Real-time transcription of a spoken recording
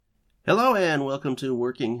Hello and welcome to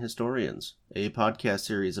Working Historians, a podcast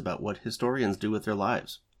series about what historians do with their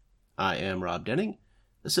lives. I am Rob Denning,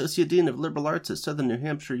 Associate Dean of Liberal Arts at Southern New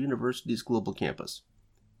Hampshire University's Global Campus.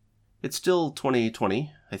 It's still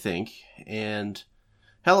 2020, I think, and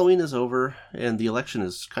Halloween is over, and the election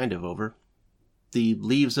is kind of over. The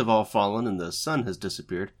leaves have all fallen and the sun has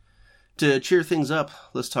disappeared. To cheer things up,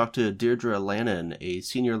 let's talk to Deirdre Lannon, a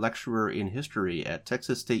senior lecturer in history at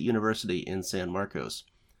Texas State University in San Marcos.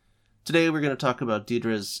 Today we're going to talk about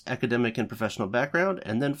Deirdre's academic and professional background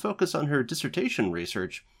and then focus on her dissertation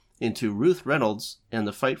research into Ruth Reynolds and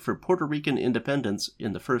the fight for Puerto Rican independence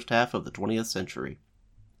in the first half of the 20th century.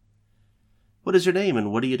 What is your name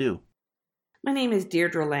and what do you do? My name is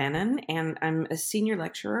Deirdre Lannon, and I'm a senior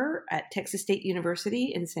lecturer at Texas State University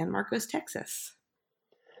in San Marcos, Texas.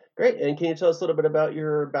 Great. And can you tell us a little bit about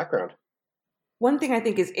your background? One thing I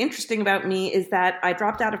think is interesting about me is that I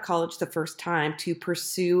dropped out of college the first time to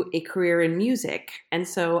pursue a career in music. And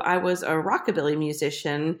so I was a rockabilly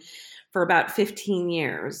musician for about 15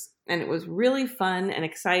 years. And it was really fun and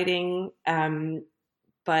exciting.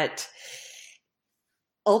 But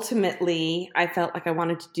ultimately, I felt like I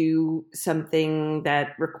wanted to do something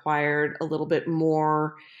that required a little bit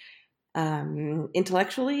more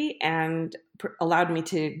intellectually and allowed me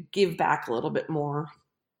to give back a little bit more.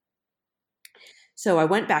 So I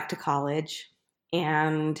went back to college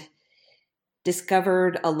and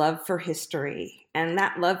discovered a love for history. And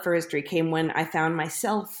that love for history came when I found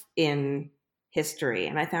myself in history.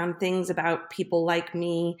 And I found things about people like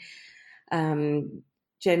me,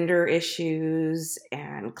 gender issues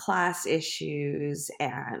and class issues,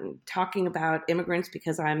 and talking about immigrants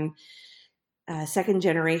because I'm a second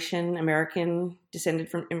generation American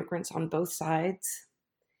descended from immigrants on both sides.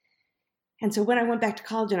 And so when I went back to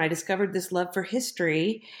college and I discovered this love for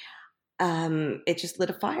history, it just lit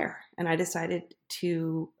a fire. And I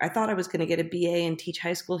thought I was going to get a BA and teach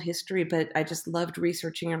high school history, but I just loved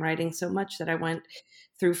researching and writing so much that I went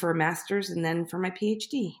through for a master's and then for my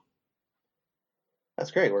PhD. That's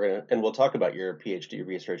great. We'll talk about your PhD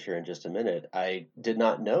research here in just a minute. I did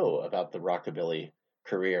not know about the rockabilly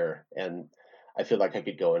career, and I feel like I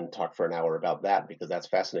could go and talk for an hour about that because that's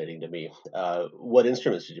fascinating to me. What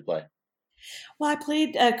instruments did you play? Well, I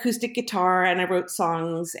played acoustic guitar and I wrote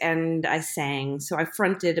songs and I sang. So I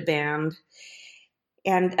fronted a band.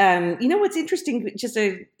 And what's interesting, just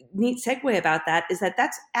a neat segue about that, is that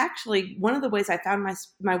that's actually one of the ways I found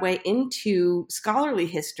my way into scholarly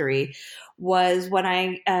history was when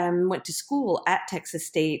I went to school at Texas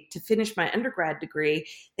State to finish my undergrad degree.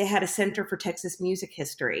 They had a Center for Texas Music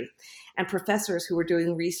History and professors who were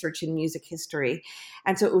doing research in music history.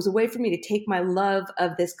 And so it was a way for me to take my love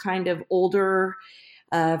of this kind of older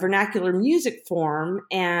vernacular music form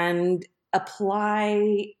and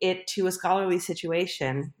apply it to a scholarly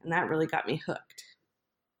situation. And that really got me hooked.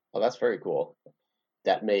 Oh, that's very cool.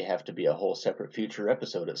 That may have to be a whole separate future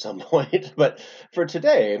episode at some point. But for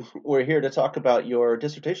today, we're here to talk about your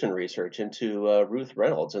dissertation research into Ruth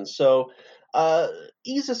Reynolds. And so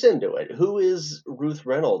ease us into it. Who is Ruth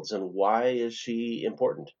Reynolds and why is she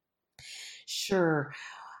important? Sure.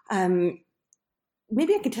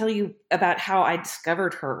 Maybe I could tell you about how I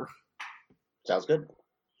discovered her. Sounds good.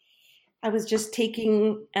 I was just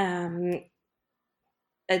taking a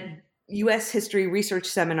U.S. history research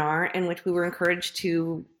seminar in which we were encouraged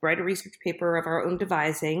to write a research paper of our own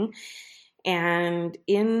devising. And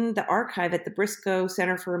in the archive at the Briscoe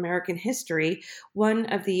Center for American History, one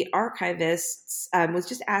of the archivists was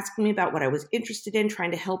just asking me about what I was interested in,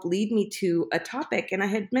 trying to help lead me to a topic. And I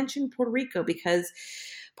had mentioned Puerto Rico because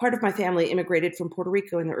part of my family immigrated from Puerto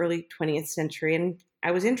Rico in the early 20th century, and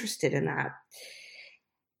I was interested in that.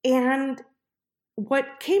 And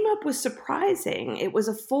what came up was surprising. It was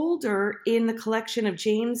a folder in the collection of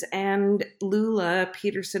James and Lula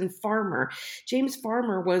Peterson Farmer. James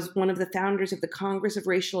Farmer was one of the founders of the Congress of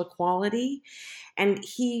Racial Equality, and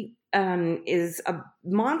he is a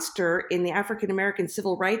monster in the African-American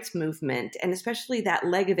civil rights movement, and especially that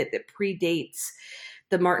leg of it that predates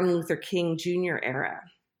the Martin Luther King Jr. era.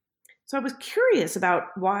 So I was curious about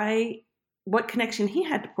what connection he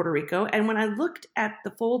had to Puerto Rico. And when I looked at the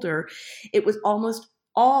folder, it was almost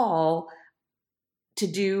all to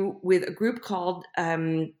do with a group called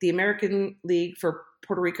the American League for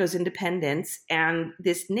Puerto Rico's Independence. And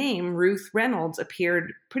this name, Ruth Reynolds,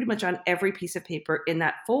 appeared pretty much on every piece of paper in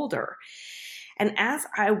that folder. And as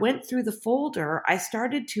I went through the folder, I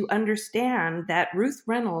started to understand that Ruth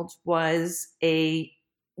Reynolds was a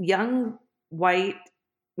young white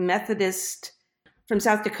Methodist from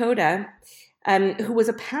South Dakota, who was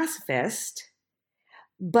a pacifist,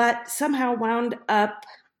 but somehow wound up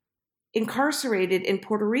incarcerated in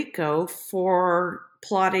Puerto Rico for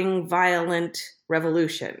plotting violent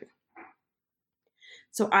revolution.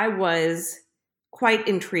 So I was quite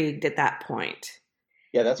intrigued at that point.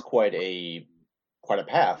 Yeah, that's quite a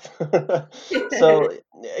path. So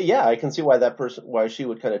yeah, I can see why she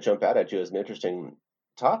would kind of jump out at you as an interesting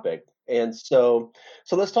topic. And so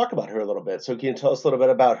let's talk about her a little bit. So can you tell us a little bit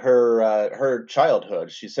about her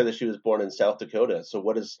childhood? She said that she was born in South Dakota. So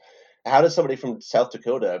how does somebody from South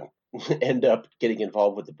Dakota end up getting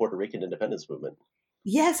involved with the Puerto Rican independence movement?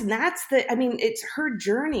 Yes, and it's her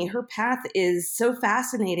journey. Her path is so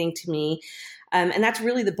fascinating to me. And that's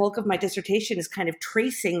really the bulk of my dissertation, is kind of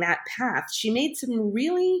tracing that path. She made some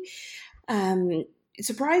really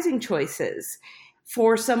surprising choices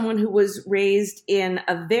for someone who was raised in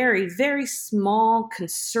a very, very small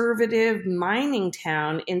conservative mining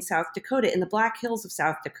town in South Dakota, in the Black Hills of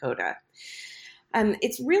South Dakota.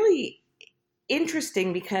 It's really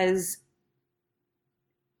interesting because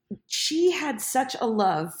she had such a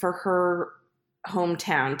love for her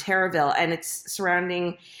hometown, Terraville, and its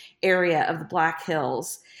surrounding area of the Black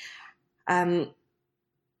Hills. And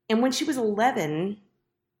when she was 11,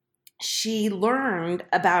 she learned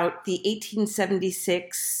about the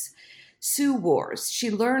 1876 Sioux Wars.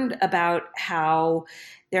 She learned about how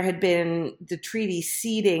there had been the treaty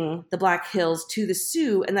ceding the Black Hills to the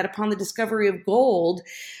Sioux, and that upon the discovery of gold,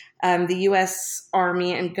 the U.S.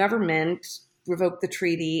 Army and government revoked the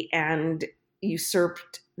treaty and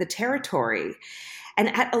usurped the territory. And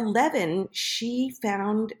at 11, she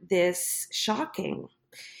found this shocking.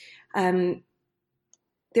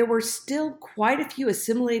 There were still quite a few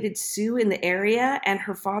assimilated Sioux in the area, and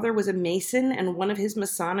her father was a Mason, and one of his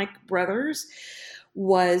Masonic brothers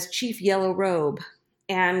was Chief Yellow Robe.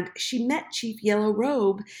 And she met Chief Yellow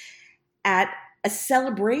Robe at a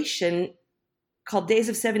celebration called Days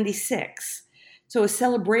of 76. So a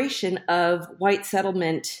celebration of white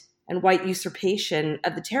settlement and white usurpation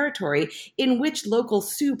of the territory, in which local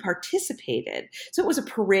Sioux participated. So it was a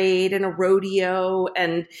parade and a rodeo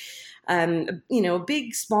and a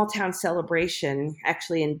big small town celebration,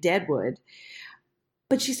 actually in Deadwood.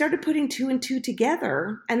 But she started putting two and two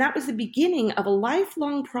together, and that was the beginning of a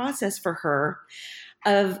lifelong process for her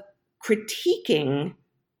of critiquing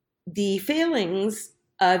the failings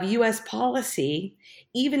of U.S. policy,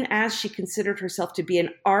 even as she considered herself to be an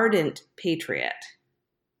ardent patriot.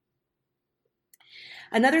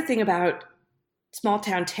 Another thing about small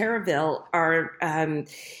town Terraville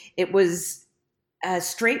it was a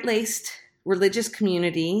straight-laced religious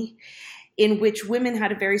community in which women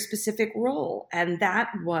had a very specific role, and that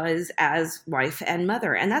was as wife and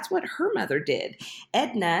mother. And that's what her mother did.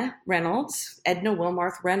 Edna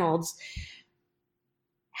Wilmarth Reynolds,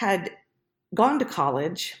 had gone to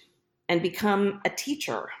college and become a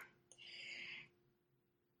teacher,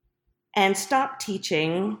 and stopped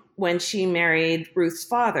teaching when she married Ruth's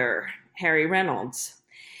father, Harry Reynolds.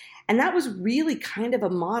 And that was really kind of a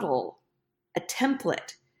model, a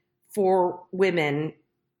template for women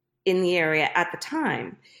in the area at the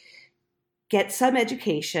time. Get some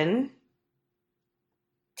education,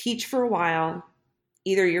 teach for a while.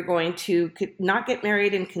 Either you're going to not get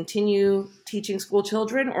married and continue teaching school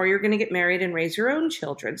children, or you're going to get married and raise your own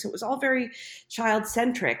children. So it was all very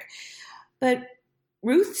child-centric. But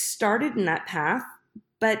Ruth started in that path,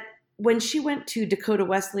 but when she went to Dakota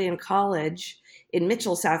Wesleyan College in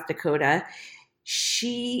Mitchell, South Dakota,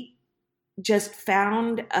 she just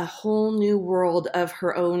found a whole new world of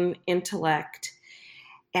her own intellect.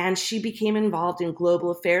 And she became involved in global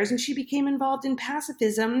affairs, and she became involved in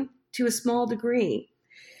pacifism to a small degree.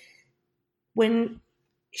 When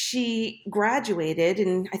she graduated,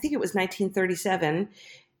 and I think it was 1937,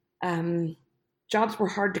 jobs were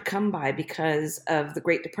hard to come by because of the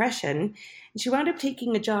Great Depression. And she wound up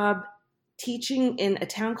taking a job teaching in a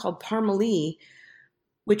town called Parmelee,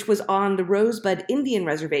 which was on the Rosebud Indian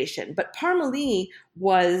Reservation. But Parmelee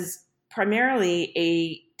was primarily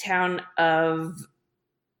a town of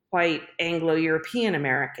white Anglo-European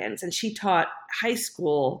Americans, and she taught high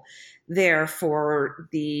school there for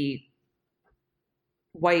the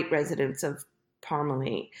white residents of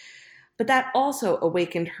Parmelee. But that also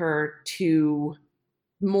awakened her to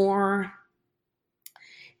more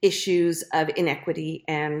issues of inequity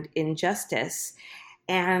and injustice.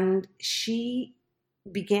 And she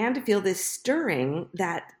began to feel this stirring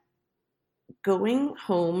that going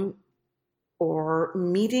home or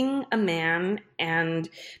meeting a man and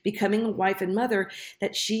becoming a wife and mother,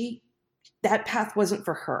 that path wasn't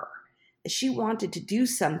for her. She wanted to do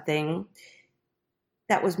something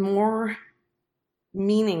that was more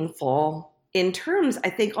meaningful in terms, I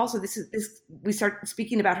think also this we start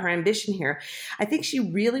speaking about her ambition here. I think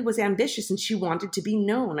she really was ambitious and she wanted to be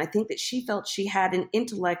known. I think that she felt she had an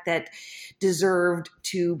intellect that deserved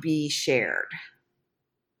to be shared.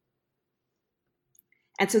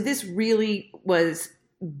 And so this really was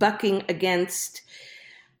bucking against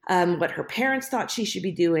what her parents thought she should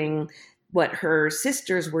be doing, what her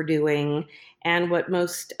sisters were doing, and what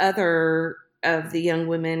most other of the young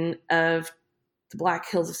women of the Black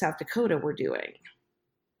Hills of South Dakota were doing.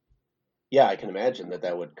 Yeah, I can imagine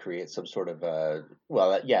that would create some sort of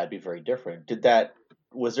it'd be very different.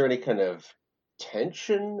 Was there any kind of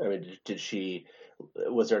tension? I mean,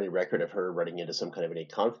 was there any record of her running into some kind of any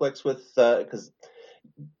conflicts with, because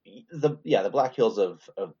the Black Hills of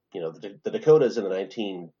the Dakotas in the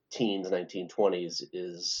 1920s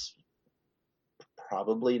is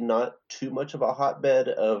probably not too much of a hotbed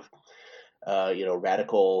of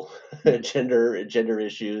radical gender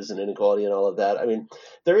issues and inequality and all of that. I mean,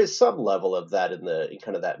 there is some level of that in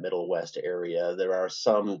kind of that Middle West area. There are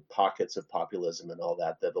some pockets of populism and all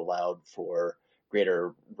that allowed for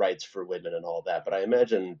greater rights for women and all that. But I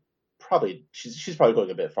imagine probably she's probably going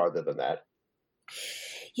a bit farther than that.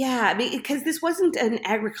 Yeah, I mean, because this wasn't an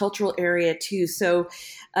agricultural area too, so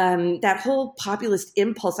that whole populist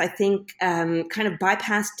impulse, I think, kind of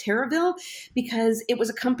bypassed Taraville because it was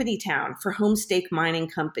a company town for Homestake Mining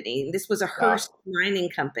Company. This was a Hearst mining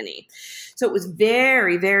company, so it was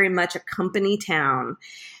very, very much a company town.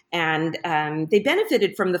 And they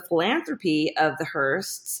benefited from the philanthropy of the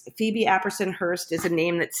Hearsts. Phoebe Apperson Hearst is a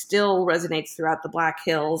name that still resonates throughout the Black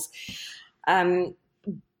Hills.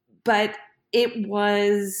 But it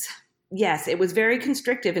was very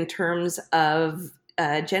constrictive in terms of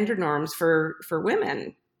gender norms for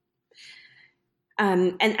women.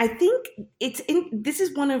 And I think this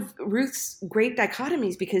is one of Ruth's great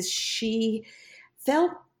dichotomies because she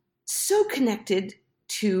felt so connected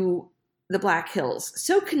to the Black Hills,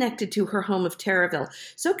 so connected to her home of Taraville,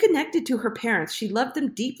 so connected to her parents. She loved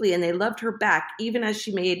them deeply and they loved her back, even as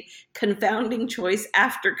she made confounding choice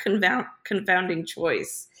after confounding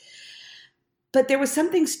choice. But there was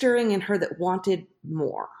something stirring in her that wanted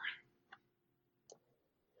more.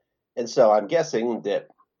 And so I'm guessing that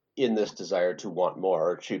in this desire to want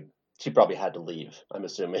more, she probably had to leave, I'm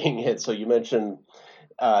assuming. And so you mentioned,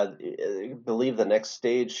 I believe the next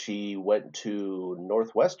stage she went to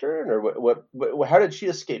Northwestern, or what how did she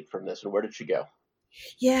escape from this and where did she go?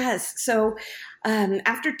 Yes. So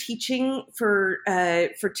after teaching for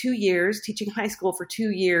 2 years, teaching high school for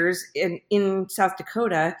 2 years in South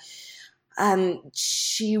Dakota,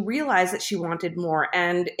 she realized that she wanted more.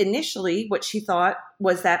 And initially what she thought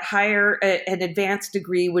was that an advanced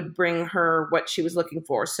degree would bring her what she was looking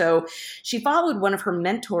for. So she followed one of her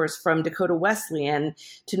mentors from Dakota Wesleyan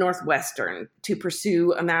to Northwestern to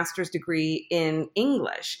pursue a master's degree in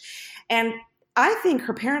English. And I think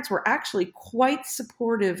her parents were actually quite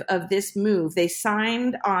supportive of this move. They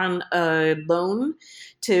signed on a loan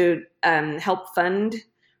to help fund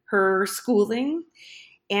her schooling.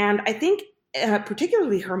 And I think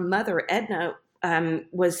particularly her mother, Edna,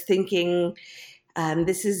 was thinking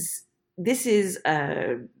this is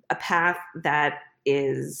a path that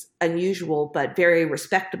is unusual but very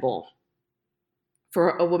respectable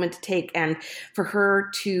for a woman to take, and for her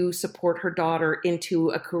to support her daughter into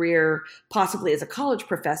a career possibly as a college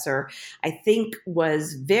professor, I think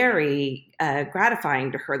was very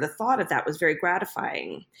gratifying to her. The thought of that was very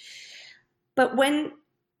gratifying. But when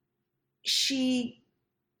she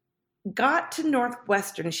got to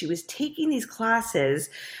Northwestern, she was taking these classes.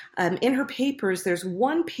 In her papers, there's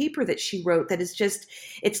one paper that she wrote that is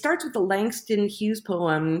it starts with a Langston Hughes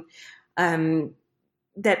poem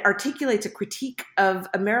that articulates a critique of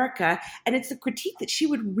America, and it's a critique that she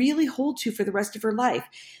would really hold to for the rest of her life,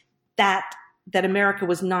 that America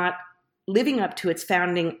was not living up to its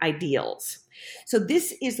founding ideals. So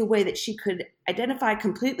this is the way that she could identify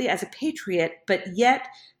completely as a patriot, but yet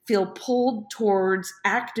feel pulled towards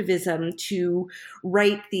activism to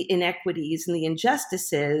right the inequities and the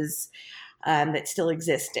injustices that still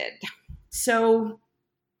existed. So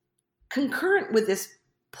concurrent with this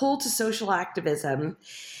pull to social activism,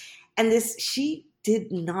 and she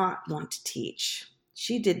did not want to teach.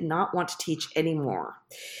 She did not want to teach anymore.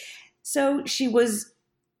 So she was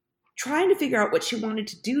trying to figure out what she wanted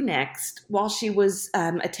to do next while she was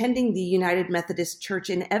attending the United Methodist Church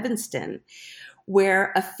in Evanston,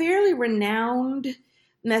 where a fairly renowned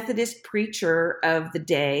Methodist preacher of the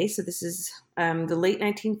day, so this is the late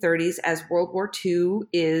 1930s as World War II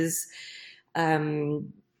is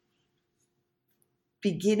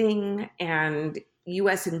beginning and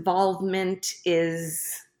U.S. involvement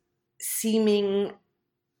is seeming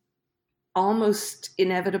almost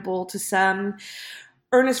inevitable to some.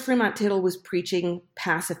 Ernest Fremont Tittle was preaching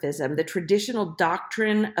pacifism, the traditional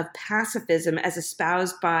doctrine of pacifism as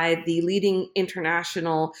espoused by the leading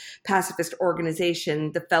international pacifist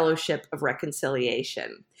organization, the Fellowship of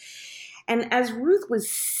Reconciliation. And as Ruth was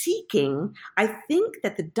seeking, I think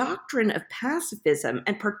that the doctrine of pacifism,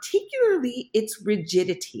 and particularly its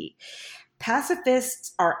rigidity,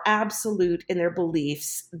 pacifists are absolute in their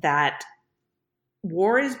beliefs that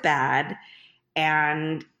war is bad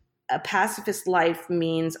and a pacifist life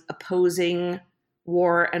means opposing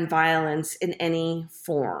war and violence in any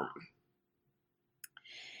form.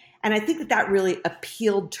 And I think that that really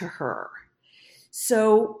appealed to her.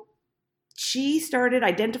 So she started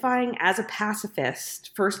identifying as a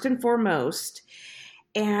pacifist, first and foremost.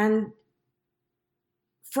 And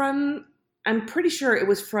I'm pretty sure it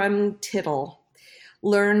was from Tittle,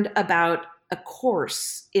 learned about a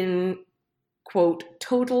course in, quote,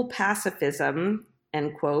 total pacifism,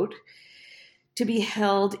 end quote, to be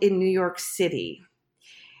held in New York City.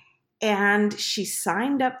 And she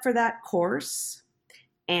signed up for that course.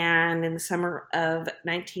 And in the summer of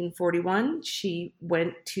 1941, she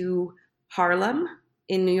went to Harlem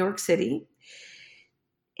in New York City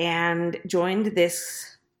and joined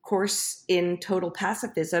this course in total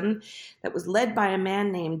pacifism that was led by a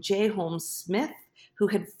man named J. Holmes Smith, who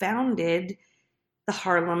had founded the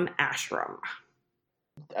Harlem Ashram.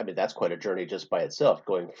 I mean, that's quite a journey just by itself,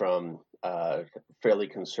 going from fairly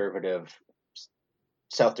conservative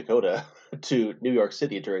South Dakota to New York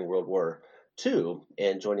City during World War II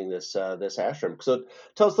and joining this ashram. So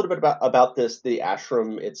tell us a little bit about the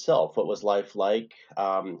ashram itself. What was life like?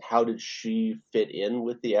 How did she fit in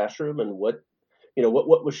with the ashram, and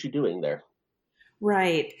what was she doing there?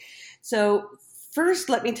 Right. So first,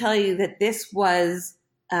 let me tell you that this was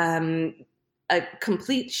a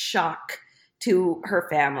complete shock to her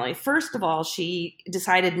family. First of all, she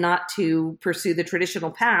decided not to pursue the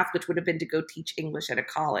traditional path, which would have been to go teach English at a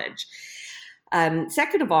college.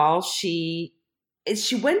 Second of all, she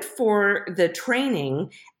went for the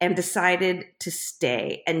training and decided to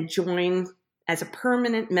stay and join as a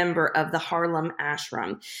permanent member of the Harlem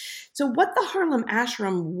Ashram. So what the Harlem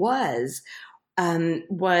Ashram was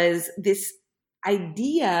this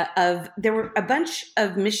idea of, there were a bunch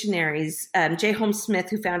of missionaries, J. Holmes Smith,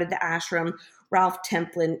 who founded the ashram, Ralph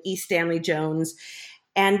Templin, E. Stanley Jones,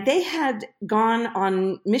 and they had gone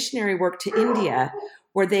on missionary work to India,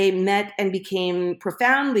 where they met and became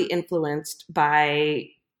profoundly influenced by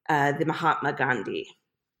the Mahatma Gandhi.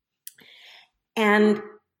 And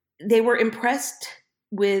they were impressed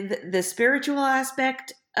with the spiritual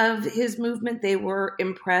aspect of his movement. They were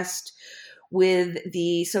impressed with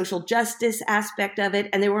the social justice aspect of it,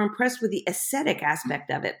 and they were impressed with the ascetic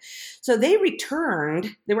aspect of it. So they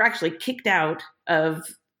returned. They were actually kicked out of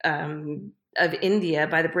India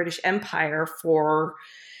by the British Empire for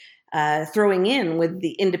throwing in with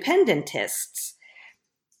the independentists.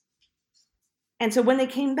 And so when they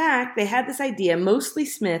came back, they had this idea, mostly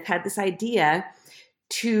Smith had this idea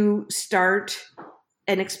to start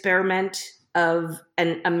an experiment of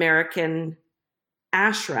an American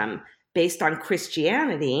ashram based on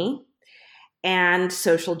Christianity and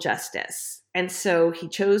social justice. And so he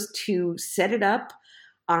chose to set it up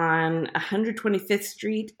on 125th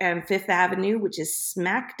Street and 5th Avenue, which is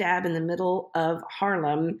smack dab in the middle of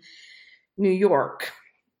Harlem, New York.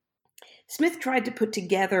 Smith tried to put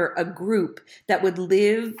together a group that would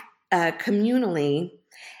live communally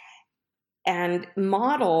and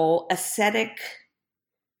model ascetic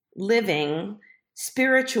living,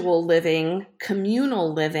 spiritual living,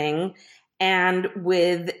 communal living, and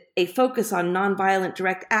with a focus on nonviolent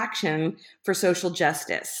direct action for social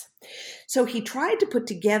justice. So he tried to put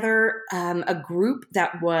together a group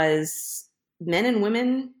that was men and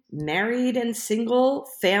women, married and single,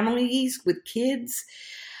 families with kids,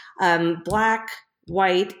 Black,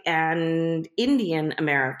 white, and Indian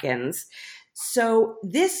Americans. So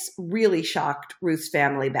this really shocked Ruth's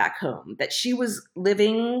family back home, that she was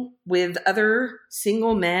living with other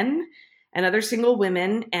single men and other single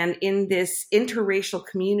women, and in this interracial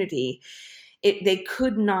community. They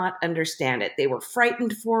could not understand it. They were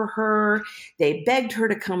frightened for her. They begged her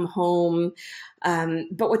to come home.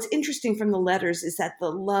 But what's interesting from the letters is that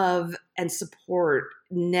the love and support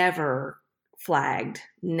never flagged,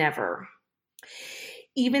 never.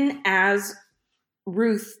 Even as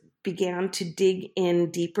Ruth began to dig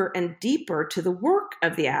in deeper and deeper to the work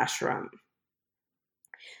of the ashram.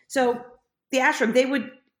 So the ashram, they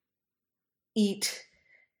would eat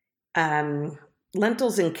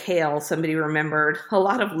lentils and kale. Somebody remembered a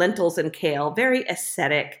lot of lentils and kale, very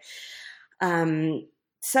ascetic.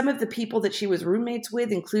 some of the people that she was roommates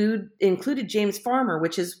with included James Farmer,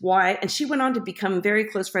 which is why, and she went on to become very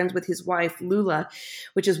close friends with his wife, Lula,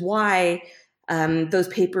 which is why those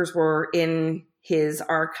papers were in his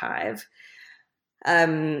archive.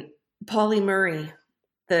 Pauli Murray,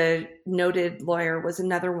 the noted lawyer, was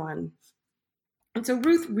another one. And so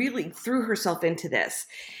Ruth really threw herself into this.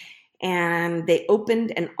 And they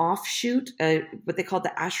opened an offshoot, what they called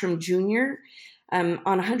the Ashram Junior, on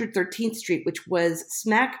 113th Street, which was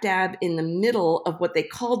smack dab in the middle of what they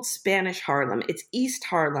called Spanish Harlem. It's East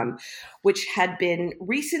Harlem, which had been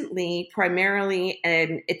recently primarily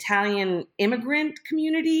an Italian immigrant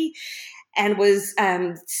community and was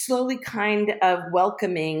slowly kind of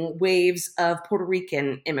welcoming waves of Puerto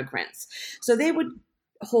Rican immigrants. So they would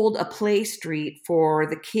hold a play street for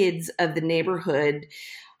the kids of the neighborhood,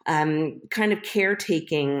 kind of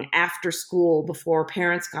caretaking after school before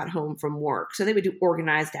parents got home from work. So they would do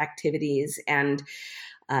organized activities and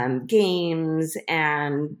games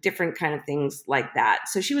and different kind of things like that.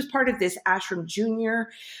 So she was part of this Ashram Junior.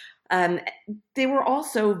 They were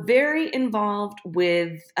also very involved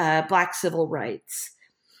with Black civil rights.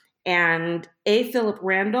 And A. Philip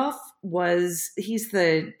Randolph he's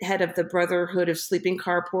the head of the Brotherhood of Sleeping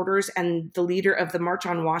Car Porters and the leader of the March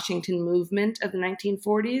on Washington movement of the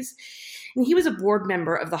 1940s. And he was a board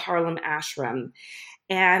member of the Harlem Ashram.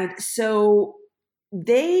 And so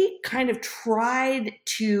they kind of tried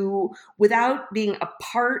to, without being a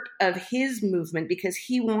part of his movement, because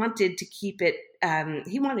he wanted to keep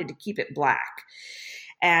it Black.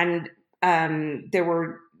 And there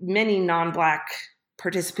were many non-Black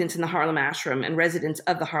participants in the Harlem Ashram and residents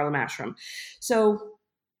of the Harlem Ashram. So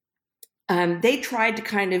they tried to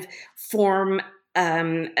kind of form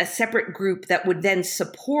a separate group that would then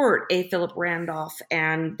support A. Philip Randolph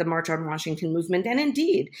and the March on Washington movement. And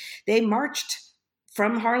indeed, they marched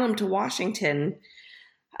from Harlem to Washington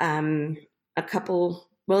at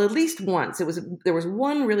least once. There was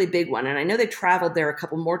one really big one. And I know they traveled there a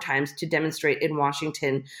couple more times to demonstrate in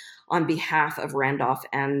Washington on behalf of Randolph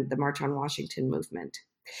and the March on Washington movement.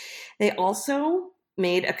 They also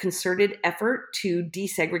made a concerted effort to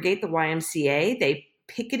desegregate the YMCA. They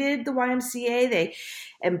picketed the YMCA. They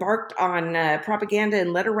embarked on propaganda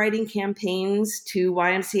and letter writing campaigns to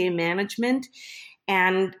YMCA management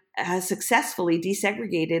and successfully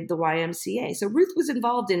desegregated the YMCA. So Ruth was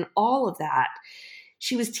involved in all of that.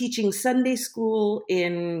 She was teaching Sunday school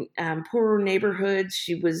in poorer neighborhoods.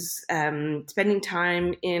 She was spending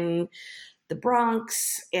time in the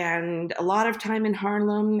Bronx and a lot of time in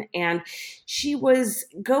Harlem. And she was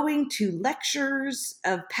going to lectures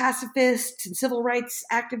of pacifists and civil rights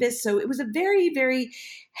activists. So it was a very, very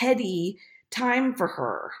heady time for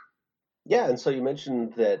her. Yeah, and so you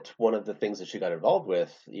mentioned that one of the things that she got involved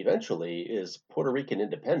with eventually is Puerto Rican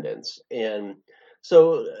independence. And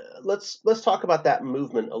so let's talk about that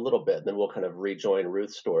movement a little bit, and then we'll kind of rejoin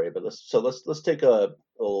Ruth's story. But let's take a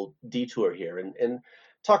little detour here and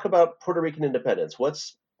talk about Puerto Rican independence.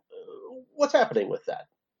 What's happening with that?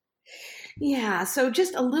 Yeah, so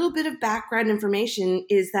just a little bit of background information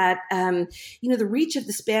is that the reach of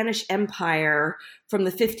the Spanish Empire from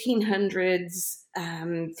the 1500s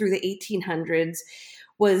through the 1800s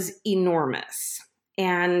was enormous,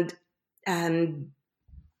 and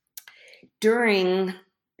during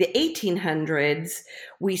the 1800s,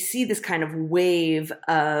 we see this kind of wave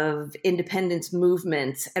of independence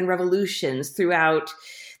movements and revolutions throughout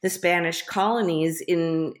the Spanish colonies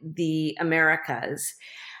in the Americas,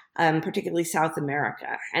 particularly South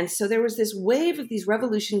America. And so there was this wave of these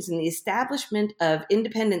revolutions and the establishment of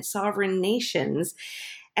independent sovereign nations.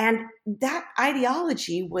 And that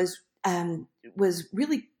ideology was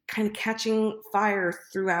really kind of catching fire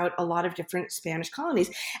throughout a lot of different Spanish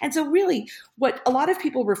colonies. And so really what a lot of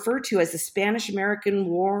people refer to as the Spanish-American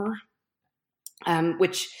War,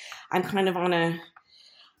 which I'm kind of on a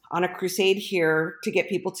crusade here to get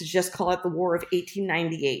people to just call it the War of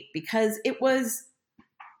 1898, because it was,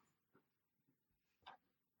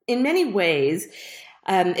 in many ways,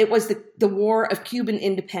 it was the War of Cuban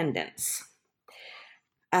independence.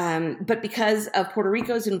 But because of Puerto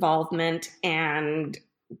Rico's involvement and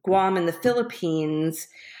Guam and the Philippines,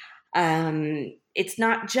 it's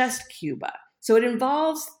not just Cuba. So it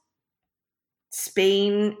involves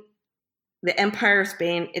Spain, the Empire of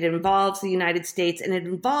Spain, it involves the United States, and it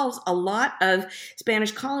involves a lot of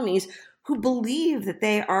Spanish colonies who believe that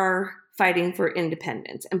they are fighting for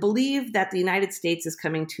independence and believe that the United States is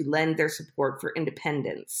coming to lend their support for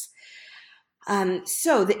independence.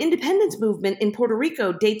 So the independence movement in Puerto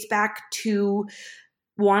Rico dates back to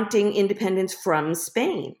wanting independence from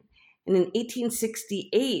Spain. And in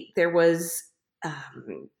 1868, there was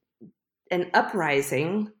an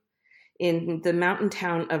uprising in the mountain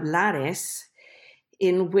town of Lares,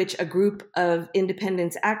 in which a group of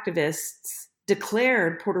independence activists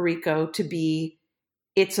declared Puerto Rico to be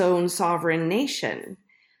its own sovereign nation.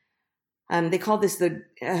 They call this the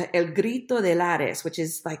El Grito de Lares, which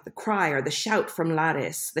is like the cry or the shout from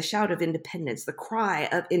Lares, the shout of independence, the cry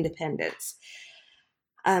of independence.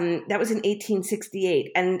 That was in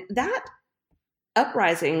 1868. And that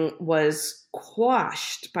uprising was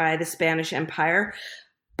quashed by the Spanish Empire,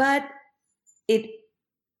 but it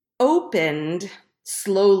opened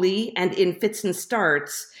slowly and in fits and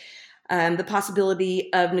starts the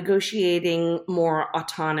possibility of negotiating more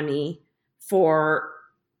autonomy for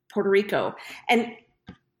Puerto Rico. And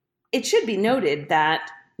it should be noted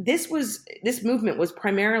that this movement was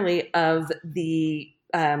primarily of the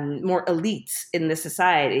more elites in the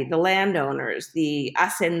society, the landowners, the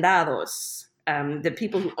hacendados, the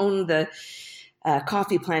people who owned the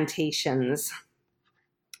coffee plantations,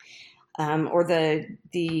 or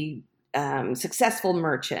the successful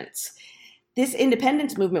merchants. This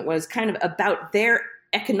independence movement was kind of about their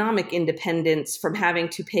economic independence from having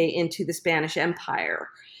to pay into the Spanish Empire.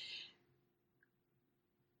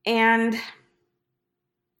 And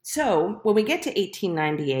so when we get to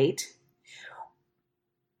 1898,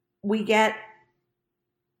 we get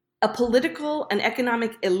a political and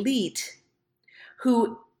economic elite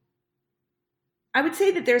who, I would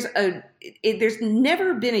say that there's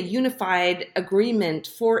never been a unified agreement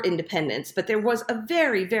for independence, but there was a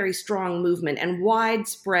very, very strong movement and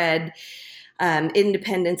widespread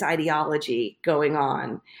independence ideology going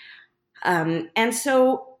on. And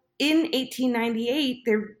so in 1898,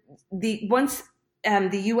 once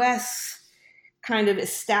the U.S. kind of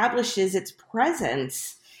establishes its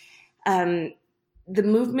presence, the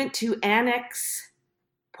movement to annex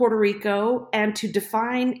Puerto Rico and to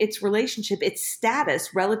define its relationship, its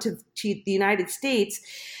status relative to the United States,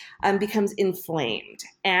 becomes inflamed.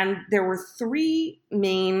 And there were three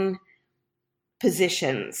main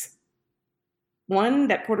positions. One,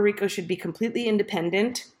 that Puerto Rico should be completely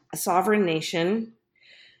independent, a sovereign nation.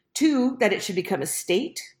 Two, that it should become a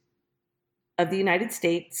state of the United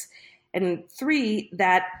States. And three,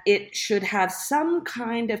 that it should have some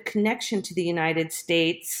kind of connection to the United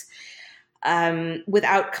States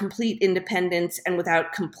without complete independence and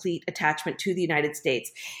without complete attachment to the United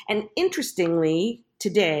States. And interestingly,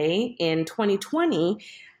 today in 2020,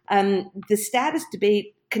 the status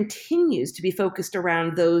debate continues to be focused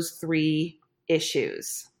around those three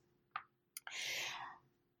issues.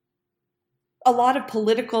 A lot of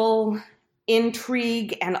political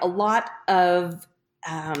intrigue and a lot of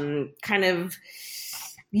kind of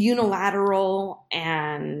unilateral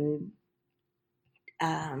and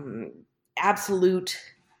absolute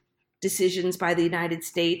decisions by the United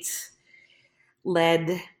States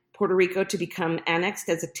led Puerto Rico to become annexed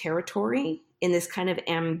as a territory in this kind of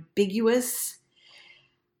ambiguous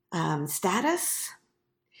status.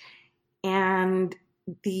 And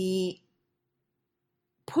the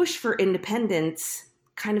push for independence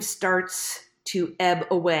kind of starts to ebb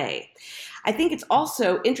away. I think it's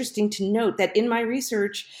also interesting to note that in my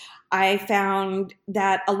research, I found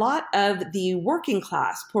that a lot of the working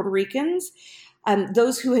class Puerto Ricans,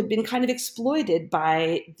 those who had been kind of exploited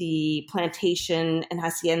by the plantation and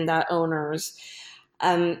hacienda owners,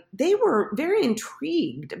 they were very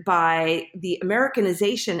intrigued by the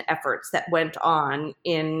Americanization efforts that went on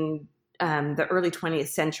in the early 20th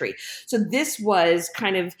century. So this was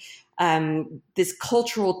kind of this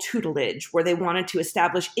cultural tutelage where they wanted to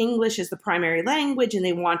establish English as the primary language, and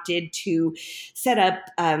they wanted to set up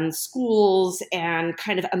schools and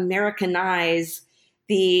kind of Americanize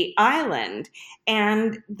the island.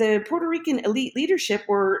 And the Puerto Rican elite leadership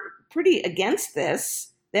were pretty against this.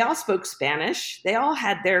 They all spoke Spanish. They all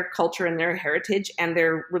had their culture and their heritage and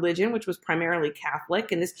their religion, which was primarily Catholic.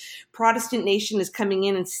 And this Protestant nation is coming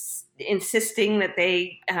in and insisting that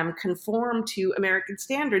they conform to American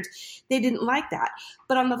standards. They didn't like that.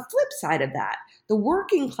 But on the flip side of that, the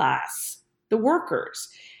working class, the workers,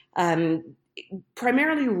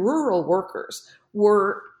 primarily rural workers,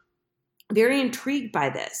 were very intrigued by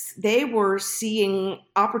this. They were seeing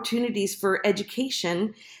opportunities for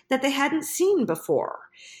education that they hadn't seen before.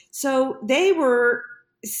 So they were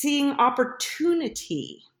seeing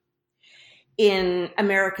opportunity in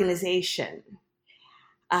Americanization,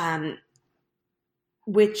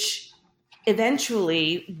 which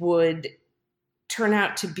eventually would turn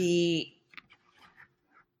out to be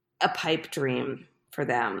a pipe dream for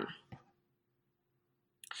them.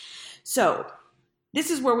 So this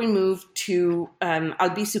is where we move to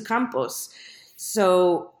Albizu Campos.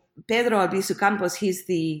 So Pedro Albizu Campos, he's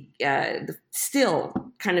the still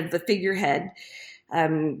kind of the figurehead.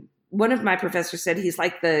 One of my professors said he's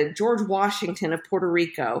like the George Washington of Puerto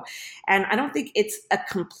Rico. And I don't think it's a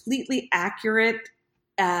completely accurate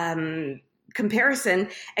comparison,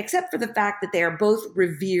 except for the fact that they are both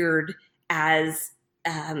revered as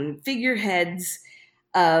figureheads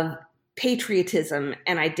of patriotism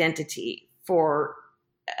and identity for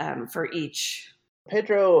each.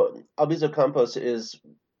 Pedro Albizu Campos is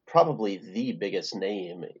probably the biggest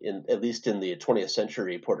name at least in the 20th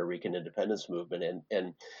century Puerto Rican independence movement,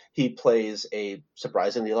 and he plays a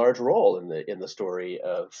surprisingly large role in the story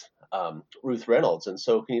of Ruth Reynolds. And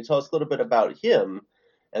so, can you tell us a little bit about him,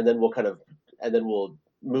 and then we'll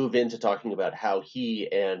move into talking about how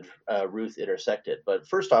he and Ruth intersected. But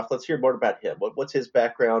first off, let's hear more about him. What's his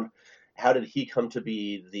background? How did he come to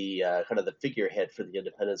be the kind of the figurehead for the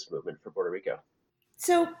independence movement for Puerto Rico?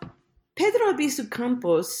 So Pedro Albizu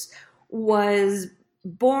Campos was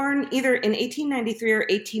born either in 1893 or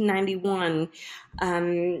 1891,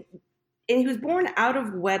 and he was born out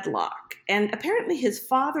of wedlock. And apparently his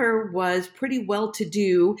father was pretty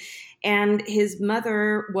well-to-do, and his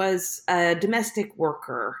mother was a domestic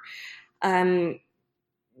worker.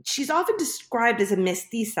 She's often described as a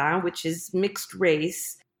mestiza, which is mixed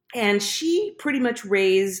race, and she pretty much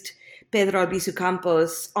raised Pedro Albizu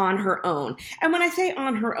Campos on her own. And when I say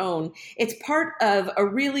on her own, it's part of a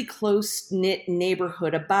really close-knit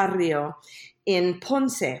neighborhood, a barrio in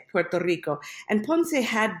Ponce, Puerto Rico. And Ponce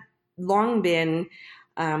had long been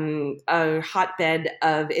a hotbed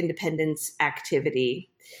of independence activity.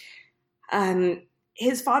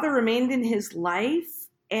 His father remained in his life,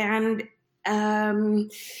 and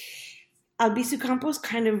Albizu Campos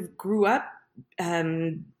kind of grew up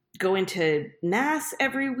going to mass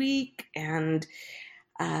every week, and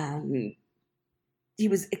he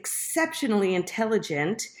was exceptionally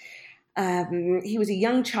intelligent. He was a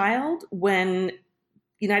young child when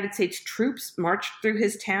United States troops marched through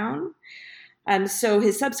his town. So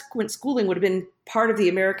his subsequent schooling would have been part of the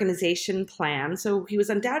Americanization plan. So he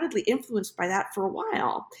was undoubtedly influenced by that for a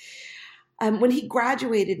while. When he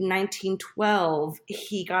graduated in 1912,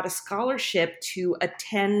 he got a scholarship to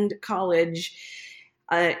attend college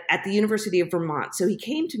at the University of Vermont. So he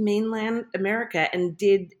came to mainland America and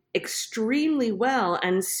did extremely well,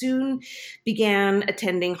 and soon began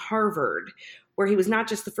attending Harvard, where he was not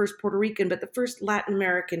just the first Puerto Rican, but the first Latin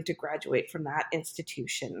American to graduate from that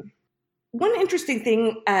institution. One interesting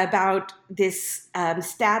thing about this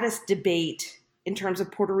status debate in terms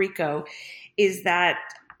of Puerto Rico is that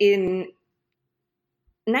in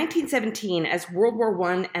 1917, as World War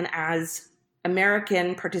I and as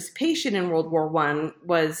American participation in World War I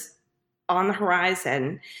was on the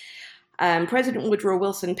horizon, President Woodrow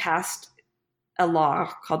Wilson passed a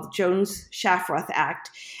law called the Jones-Shafroth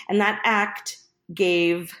Act, and that act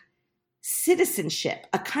gave citizenship,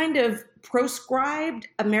 a kind of proscribed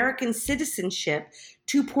American citizenship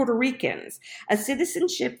to Puerto Ricans, a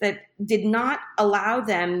citizenship that did not allow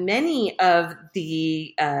them many of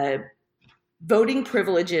the voting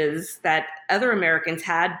privileges that other Americans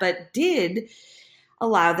had, but did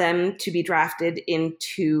allow them to be drafted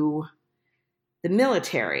into the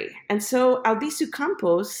military. And so Albizu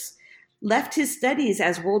Campos left his studies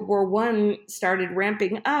as World War I started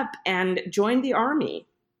ramping up and joined the army.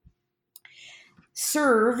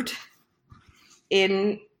 Served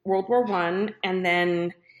in World War I, and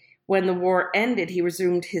then when the war ended, he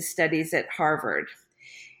resumed his studies at Harvard.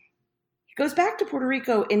 He goes back to Puerto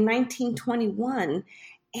Rico in 1921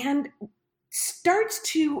 and starts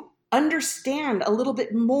to understand a little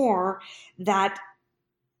bit more that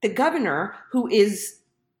the governor, who is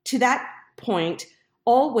to that point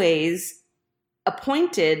always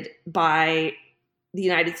appointed by the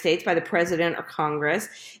United States, by the president or Congress,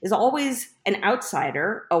 is always an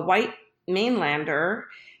outsider, a white mainlander,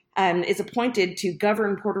 is appointed to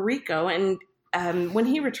govern Puerto Rico. And when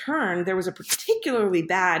he returned, there was a particularly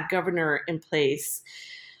bad governor in place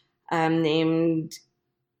named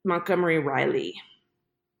Montgomery Riley.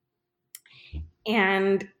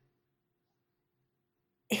 And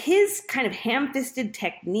his kind of ham-fisted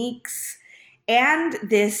techniques and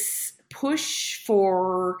this push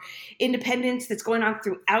for independence that's going on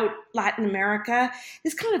throughout Latin America,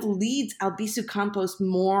 this kind of leads Albizu Campos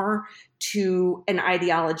more to an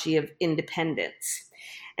ideology of independence.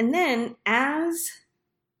 And then as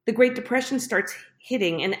the Great Depression starts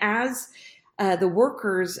hitting, and as the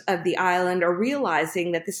workers of the island are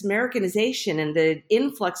realizing that this Americanization and the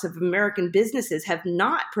influx of American businesses have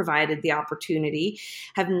not provided the opportunity,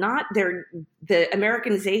 the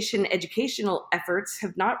Americanization educational efforts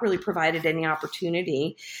have not really provided any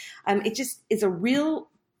opportunity. It just is a real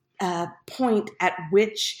point at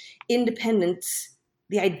which independence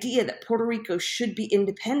the idea that Puerto Rico should be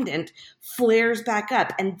independent flares back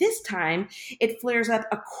up. And this time it flares up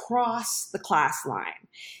across the class line.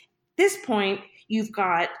 At this point, you've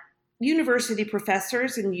got university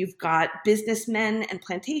professors and you've got businessmen and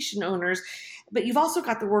plantation owners, but you've also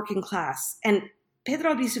got the working class. And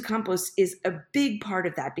Pedro Albizu Campos is a big part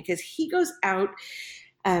of that because he goes out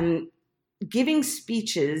giving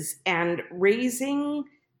speeches and raising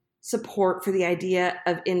support for the idea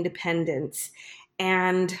of independence.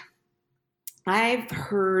 And I've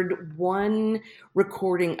heard one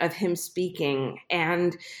recording of him speaking,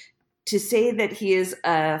 and to say that he is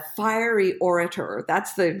a fiery orator,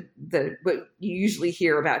 that's the what you usually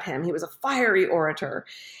hear about him. He was a fiery orator.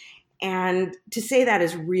 And to say that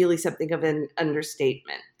is really something of an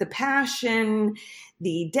understatement. The passion,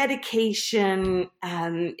 the dedication,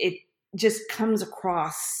 it just comes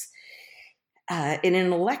across in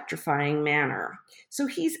an electrifying manner. So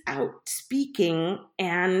he's out speaking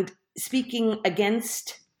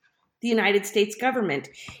against the United States government.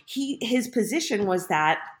 His position was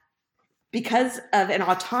that because of an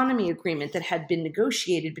autonomy agreement that had been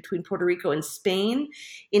negotiated between Puerto Rico and Spain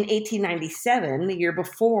in 1897, the year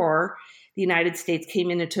before the United States came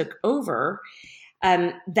in and took over,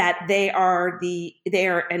 that they are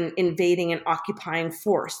an invading and occupying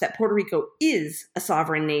force, that Puerto Rico is a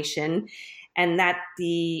sovereign nation, and that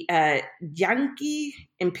the Yankee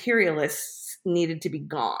imperialists needed to be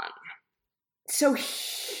gone. So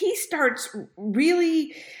he starts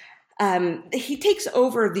really, he takes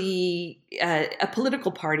over a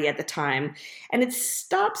political party at the time, and it's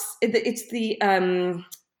the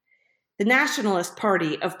Nationalist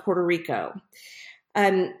Party of Puerto Rico.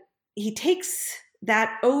 He takes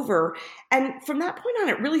that over, and from that point on,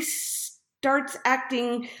 it really starts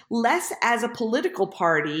acting less as a political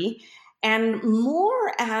party and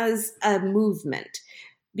more as a movement,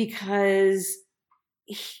 because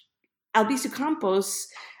Albizu Campos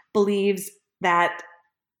believes that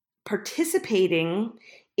participating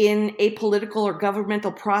in a political or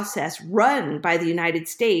governmental process run by the United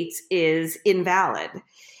States is invalid.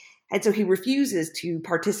 And so he refuses to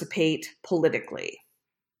participate politically.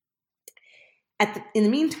 In the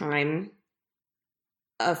meantime,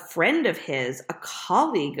 a friend of his, a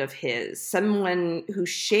colleague of his, someone who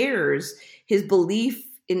shares his belief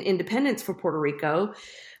in independence for Puerto Rico,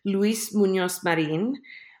 Luis Muñoz Marin,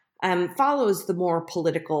 follows the more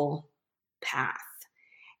political path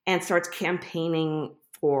and starts campaigning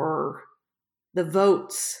for the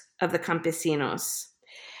votes of the campesinos.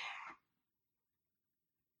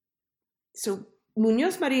 So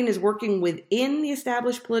Muñoz Marin is working within the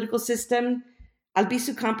established political system.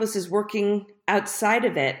 Albizu Campos is working outside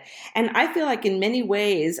of it. And I feel like in many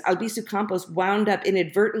ways, Albizu Campos wound up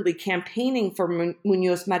inadvertently campaigning for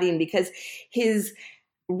Muñoz Marin because his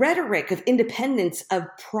rhetoric of independence, of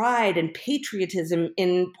pride and patriotism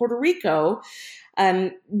in Puerto Rico,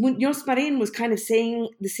 Muñoz Marin was kind of saying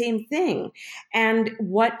the same thing. And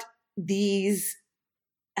what these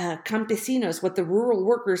campesinos, what the rural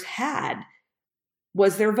workers had,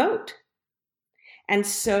 was their vote. And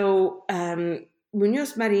so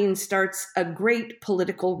Muñoz Marin starts a great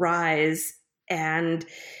political rise, and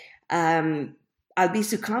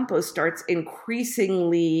Albizu Campos starts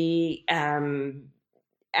increasingly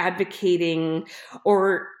advocating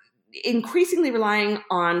or increasingly relying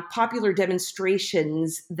on popular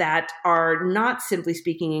demonstrations that are not simply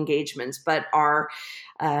speaking engagements, but are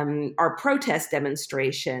protest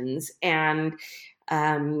demonstrations. And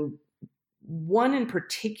one in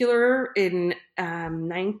particular in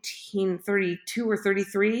 1932 or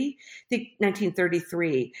 33, I think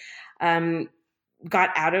 1933,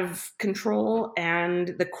 got out of control,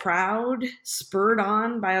 and the crowd, spurred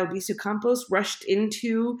on by Albizu Campos, rushed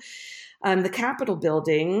into the Capitol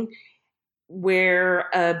building, where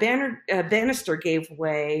a banister gave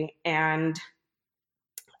way, and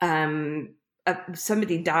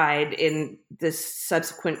somebody died in this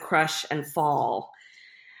subsequent crush and fall.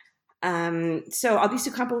 So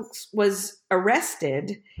Albizu Campos was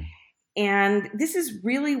arrested, and this is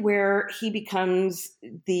really where he becomes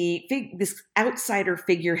this outsider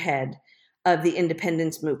figurehead of the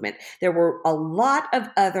independence movement. There were a lot of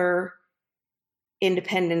other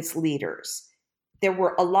independence leaders. There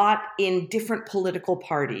were a lot in different political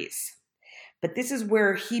parties, but this is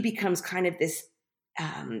where he becomes kind of this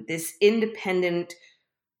independent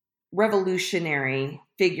revolutionary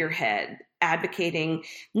figurehead, advocating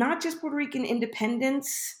not just Puerto Rican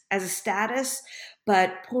independence as a status,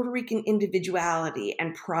 but Puerto Rican individuality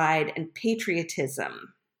and pride and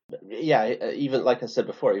patriotism. Yeah, even like I said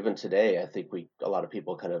before, even today, I think a lot of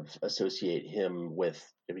people kind of associate him with,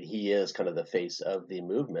 I mean, he is kind of the face of the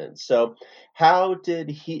movement. So how did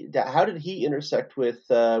he intersect with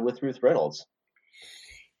Ruth Reynolds?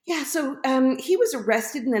 Yeah, so he was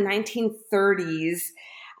arrested in the 1930s,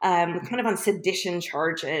 kind of on sedition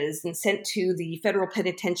charges, and sent to the federal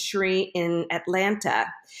penitentiary in Atlanta.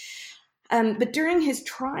 But during his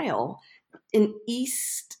trial, an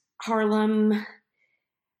East Harlem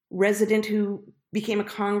resident who became a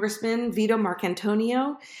congressman, Vito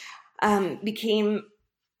Marcantonio, became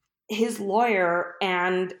his lawyer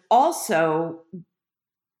and also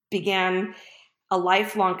began a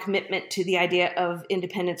lifelong commitment to the idea of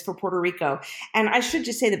independence for Puerto Rico. And I should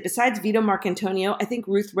just say that besides Vito Marcantonio, I think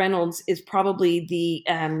Ruth Reynolds is probably the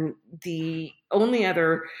only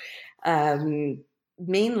other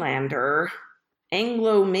mainlander,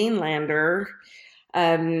 Anglo mainlander,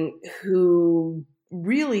 who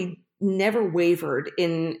really never wavered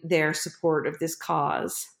in their support of this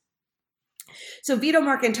cause. So Vito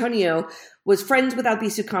Marcantonio was friends with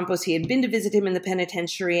Albizu Campos. He had been to visit him in the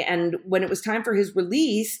penitentiary. And when it was time for his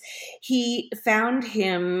release, he found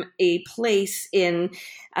him a place in,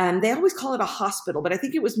 they always call it a hospital, but I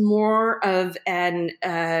think it was more of an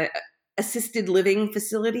assisted living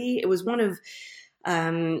facility. It was one of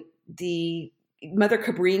the Mother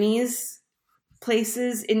Cabrini's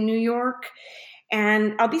places in New York.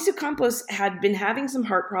 And Albizu Campos had been having some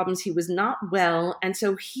heart problems. He was not well. And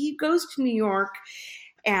so he goes to New York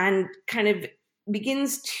and kind of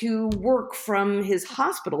begins to work from his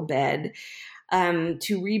hospital bed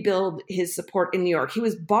to rebuild his support in New York. He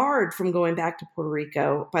was barred from going back to Puerto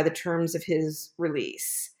Rico by the terms of his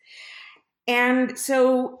release. And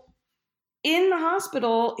so in the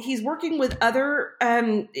hospital, he's working with other,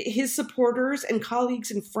 his supporters and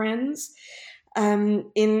colleagues and friends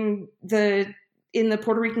in the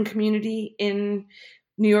Puerto Rican community in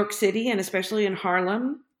New York City and especially in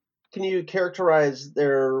Harlem. Can you characterize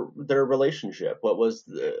their relationship? What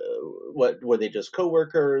were they, just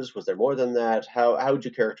coworkers? Was there more than that? How would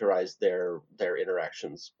you characterize their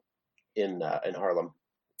interactions in Harlem?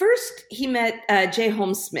 First, he met J.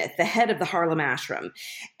 Holmes Smith, the head of the Harlem Ashram.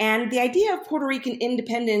 And the idea of Puerto Rican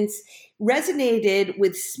independence resonated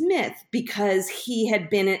with Smith because he had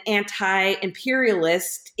been an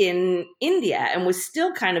anti-imperialist in India and was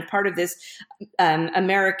still kind of part of this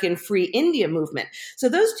American Free India movement. So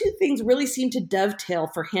those two things really seemed to dovetail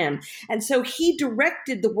for him. And so he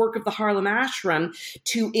directed the work of the Harlem Ashram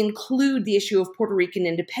to include the issue of Puerto Rican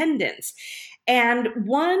independence. And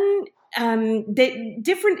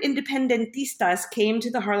different independentistas came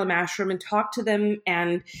to the Harlem Ashram and talked to them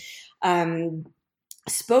and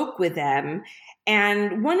spoke with them.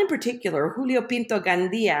 And one in particular, Julio Pinto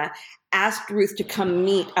Gandia, asked Ruth to come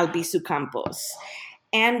meet Albizu Campos.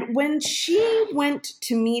 And when she went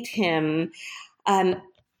to meet him,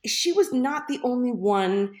 she was not the only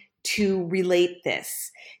one to relate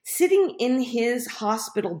this. Sitting in his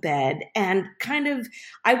hospital bed and kind of,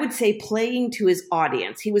 I would say, playing to his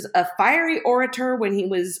audience. He was a fiery orator when he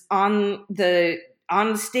was on the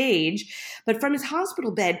stage, but from his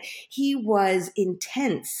hospital bed, he was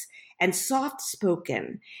intense and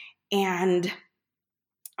soft-spoken and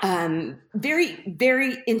very,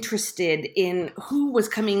 very interested in who was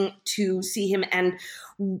coming to see him and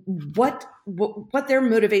what their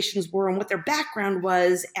motivations were and what their background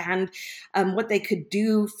was and what they could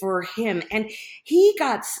do for him. And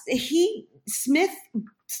Smith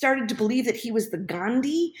started to believe that he was the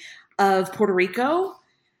Gandhi of Puerto Rico,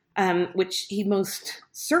 which he most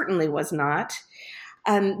certainly was not.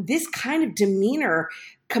 This kind of demeanor,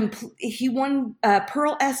 he won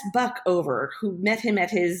Pearl S. Buck over, who met him at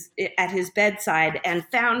his bedside and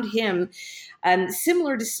found him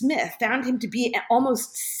similar to Smith, found him to be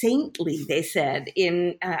almost saintly, they said.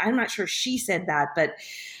 I'm not sure she said that, but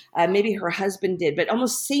maybe her husband did, but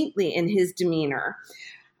almost saintly in his demeanor.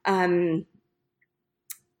 And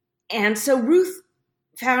so Ruth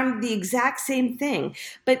found the exact same thing.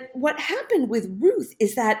 But what happened with Ruth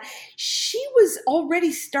is that she was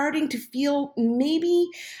already starting to feel maybe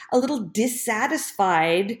a little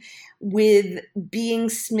dissatisfied with being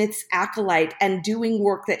Smith's acolyte and doing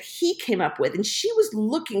work that he came up with. And she was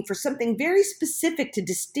looking for something very specific to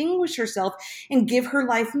distinguish herself and give her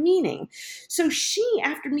life meaning. So she,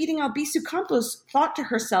 after meeting Albizu Campos, thought to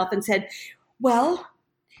herself and said, well,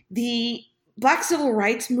 the Black Civil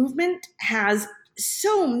Rights Movement has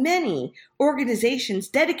so many organizations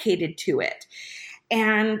dedicated to it.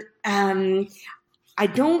 And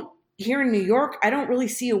here in New York, I don't really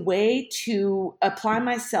see a way to apply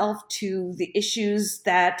myself to the issues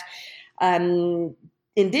that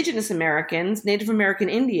Indigenous Americans, Native American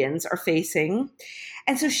Indians are facing.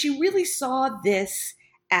 And so she really saw this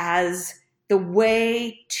as the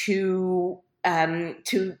way to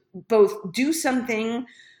both do something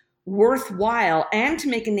worthwhile and to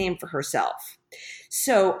make a name for herself.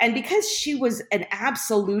 So, and because she was an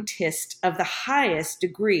absolutist of the highest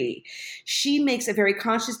degree, she makes a very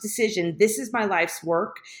conscious decision. This is my life's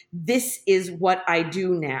work. This is what I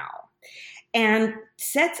do now. And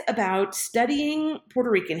sets about studying Puerto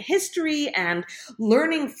Rican history and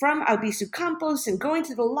learning from Albizu Campos and going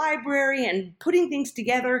to the library and putting things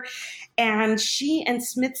together. And she and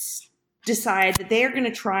Smith decide that they are going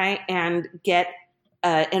to try and get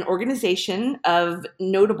an organization of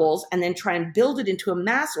notables and then try and build it into a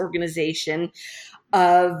mass organization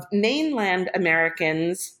of mainland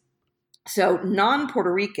Americans, so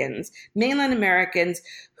non-Puerto Ricans, mainland Americans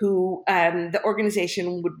who the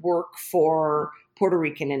organization would work for Puerto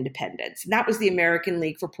Rican independence. And that was the American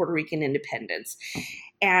League for Puerto Rican Independence.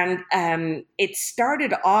 And it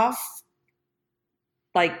started off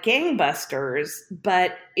like gangbusters,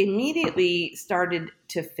 but immediately started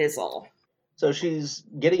to fizzle. So she's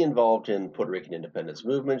getting involved in Puerto Rican independence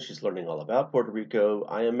movement. She's learning all about Puerto Rico.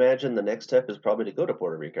 I imagine the next step is probably to go to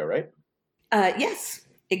Puerto Rico, right? Yes,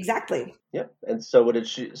 exactly. Yep. And so what did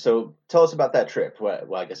she, so tell us about that trip.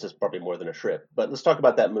 Well, I guess it's probably more than a trip, but let's talk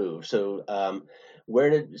about that move. So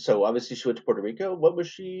so obviously she went to Puerto Rico. What was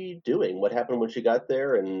she doing? What happened when she got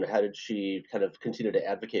there, and how did she kind of continue to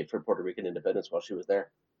advocate for Puerto Rican independence while she was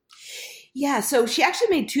there? Yeah, so she actually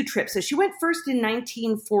made two trips. So she went first in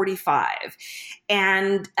 1945,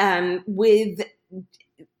 and with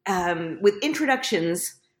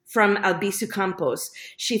introductions from Albizu Campos,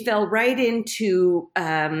 she fell right into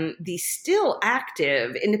the still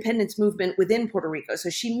active independence movement within Puerto Rico. So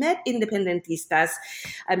she met independentistas,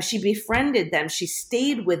 she befriended them, she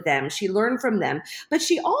stayed with them, she learned from them. But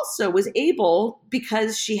she also was able,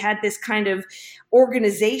 because she had this kind of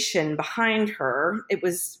organization behind her, it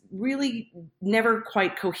was really never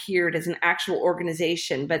quite cohered as an actual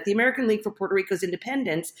organization, but the American League for Puerto Rico's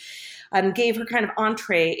Independence gave her kind of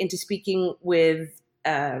entree into speaking with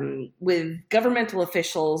governmental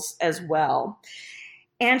officials as well.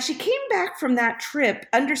 And she came back from that trip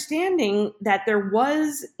understanding that there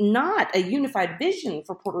was not a unified vision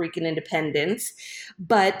for Puerto Rican independence,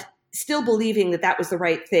 but still believing that that was the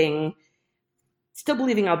right thing, still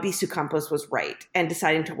believing Albizu Campos was right, and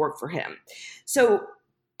deciding to work for him. So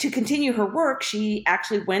to continue her work, she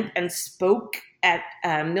actually went and spoke at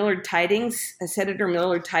Millard Tydings. Senator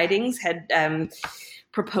Millard Tydings had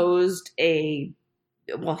proposed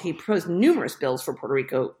he proposed numerous bills for Puerto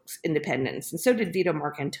Rico's independence, and so did Vito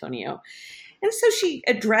Marcantonio. And so she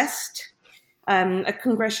addressed a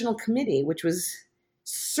congressional committee, which was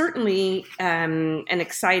certainly an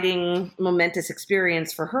exciting, momentous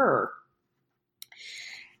experience for her.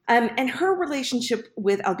 And her relationship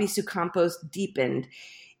with Albizu Campos deepened.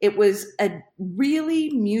 It was a really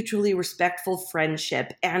mutually respectful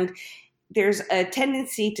friendship. And there's a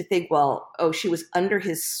tendency to think, she was under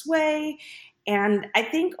his sway. And I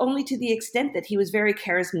think only to the extent that he was very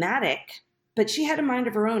charismatic, but she had a mind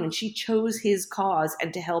of her own and she chose his cause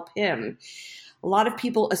and to help him. A lot of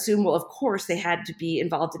people assume, of course, they had to be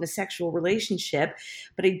involved in a sexual relationship,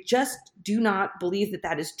 but I just do not believe that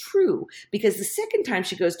that is true, because the second time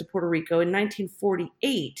she goes to Puerto Rico in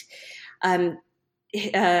 1948,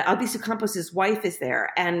 Albizu Campos' wife is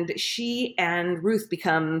there, and she and Ruth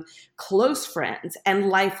become close friends and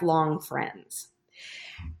lifelong friends.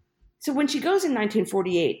 So when she goes in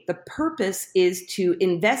 1948, the purpose is to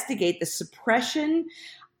investigate the suppression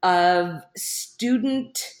of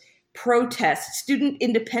student protests, student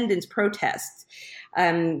independence protests.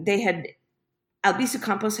 Albizu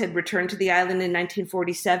Campos had returned to the island in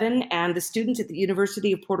 1947, and the students at the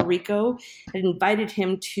University of Puerto Rico had invited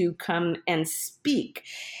him to come and speak.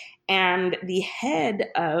 And the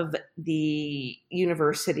head of the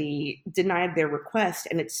university denied their request,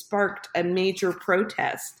 and it sparked a major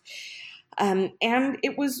protest. And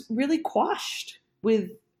it was really quashed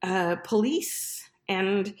with police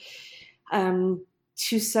and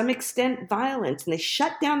to some extent violence. And they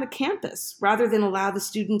shut down the campus rather than allow the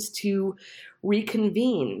students to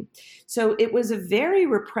reconvene. So it was a very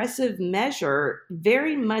repressive measure,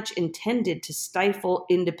 very much intended to stifle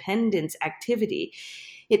independence activity.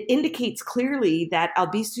 It indicates clearly that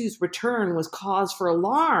Albizu's return was cause for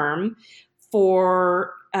alarm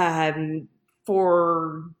for the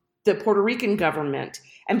Puerto Rican government.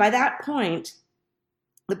 And by that point,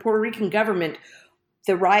 the Puerto Rican government,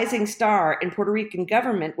 the rising star in Puerto Rican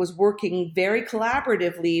government, was working very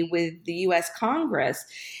collaboratively with the U.S. Congress.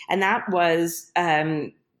 And that was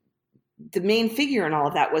the main figure in all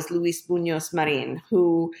of that was Luis Muñoz Marin,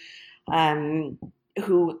 who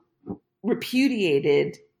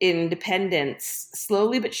repudiated independence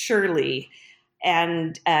slowly but surely,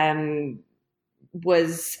 and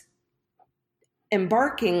was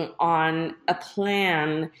embarking on a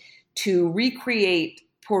plan to recreate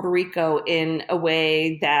Puerto Rico in a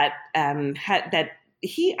way that that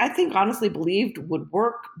he, I think, honestly believed would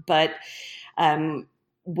work, but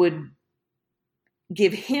would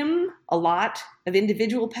give him a lot of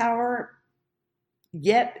individual power,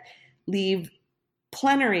 yet leave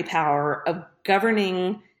plenary power of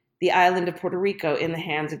governing the island of Puerto Rico in the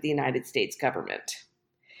hands of the United States government.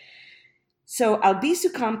 So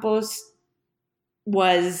Albizu Campos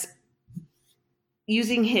was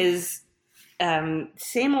using his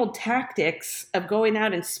same old tactics of going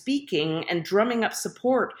out and speaking and drumming up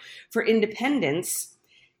support for independence,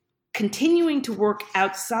 continuing to work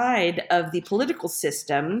outside of the political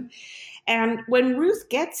system. And when Ruth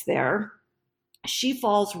gets there, she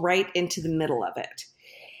falls right into the middle of it.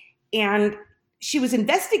 And she was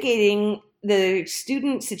investigating the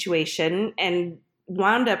student situation and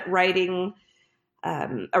wound up writing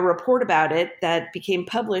a report about it that became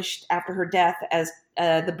published after her death as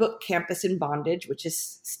the book Campus in Bondage, which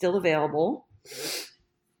is still available.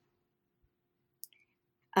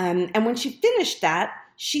 And when she finished that,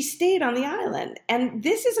 she stayed on the island. And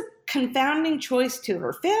this is a confounding choice to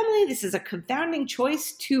her family. This is a confounding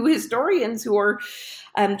choice to historians who are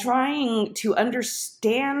trying to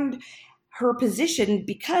understand her position,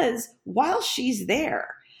 because while she's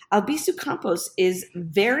there, Albizu Campos is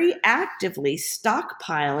very actively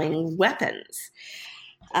stockpiling weapons.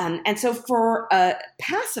 And so for a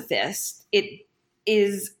pacifist, it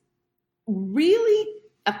is really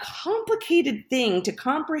a complicated thing to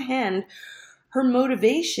comprehend her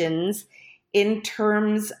motivations in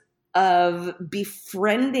terms of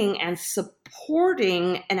befriending and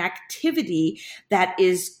supporting an activity that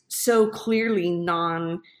is so clearly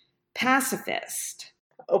non-pacifist.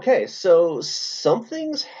 Okay, so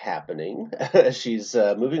something's happening. She's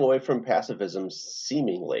moving away from pacifism,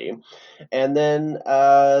 seemingly, and then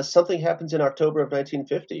something happens in October of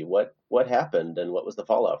 1950. What happened, and what was the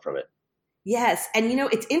fallout from it? Yes, and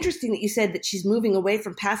it's interesting that you said that she's moving away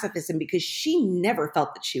from pacifism, because she never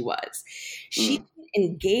felt that she was. She didn't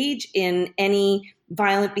engage in any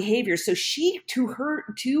violent behavior, so she, to her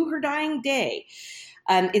dying day,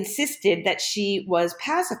 insisted that she was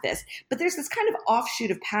pacifist. But there's this kind of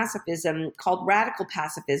offshoot of pacifism called radical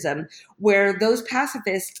pacifism, where those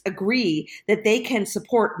pacifists agree that they can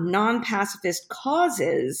support non-pacifist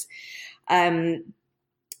causes as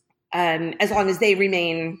long as they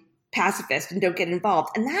remain pacifist and don't get involved.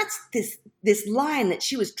 And that's this line that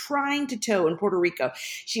she was trying to toe in Puerto Rico.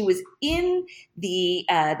 She was in the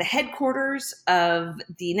headquarters of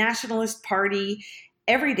the Nationalist Party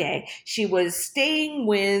every day. She was staying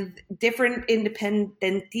with different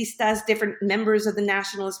independentistas, different members of the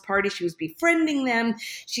Nationalist Party. She was befriending them.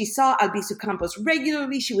 She saw Albizu Campos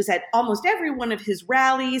regularly. She was at almost every one of his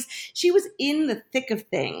rallies. She was in the thick of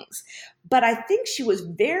things. But I think she was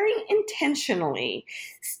very intentionally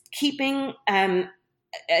keeping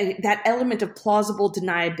that element of plausible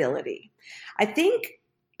deniability.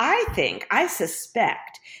 I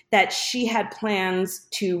suspect that she had plans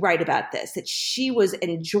to write about this, that she was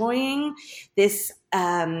enjoying this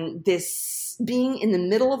being in the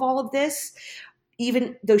middle of all of this,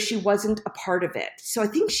 even though she wasn't a part of it. So I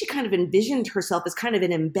think she kind of envisioned herself as kind of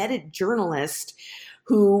an embedded journalist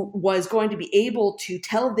who was going to be able to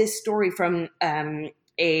tell this story from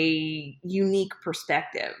a unique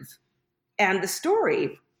perspective. And the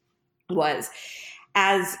story was,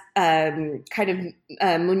 as kind of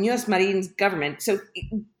Muñoz Marin's government. So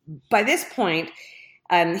by this point,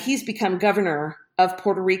 he's become governor of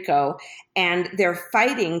Puerto Rico, and they're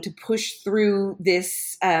fighting to push through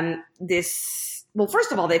this. Well,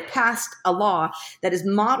 first of all, they've passed a law that is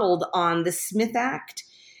modeled on the Smith Act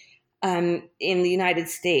in the United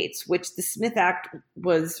States, which the Smith Act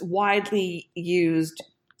was widely used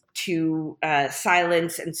to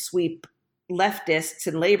silence and sweep leftists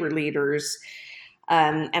and labor leaders.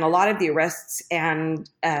 And a lot of the arrests and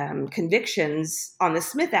convictions on the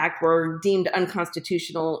Smith Act were deemed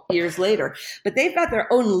unconstitutional years later. But they've got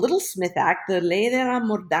their own little Smith Act, the Ley de la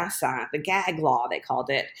Mordaza, the gag law, they called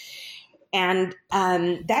it. And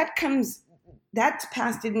that's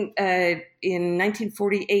passed in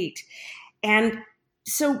 1948. And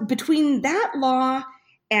so between that law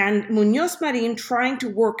and Muñoz Marin trying to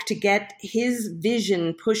work to get his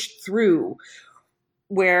vision pushed through,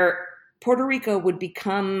 where Puerto Rico would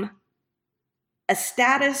become a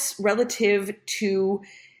status relative to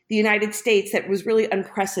the United States that was really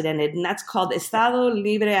unprecedented, and that's called Estado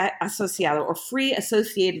Libre Asociado, or Free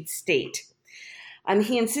Associated State.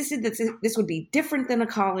 He insisted that this would be different than a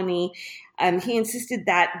colony. He insisted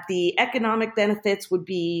that the economic benefits would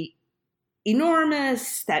be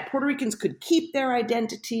enormous, that Puerto Ricans could keep their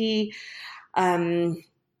identity. And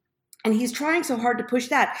he's trying so hard to push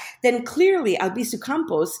that. Then clearly Albizu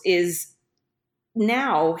Campos is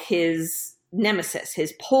now his nemesis,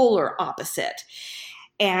 his polar opposite.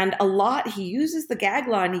 And he uses the gag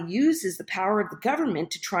law and he uses the power of the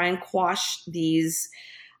government to try and quash this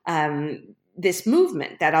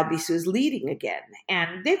movement that Albizu is leading again.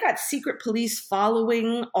 And they've got secret police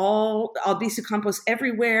following all Albizu Campos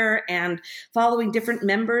everywhere and following different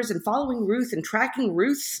members and following Ruth and tracking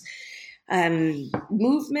Ruth's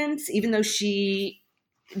movements, even though she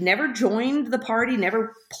never joined the party,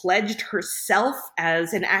 never pledged herself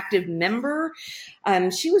as an active member.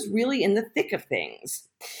 She was really in the thick of things.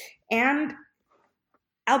 And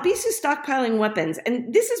Albizu stockpiling weapons.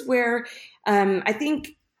 And this is where I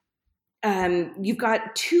think you've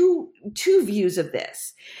got two views of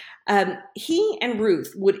this. He and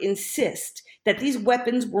Ruth would insist that these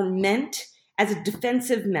weapons were meant as a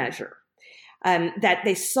defensive measure, that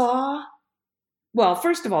they saw. Well,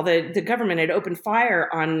 first of all, the government had opened fire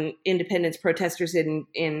on independence protesters in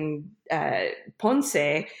Ponce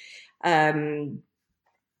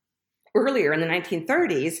earlier in the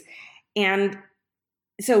 1930s. And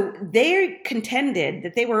so they contended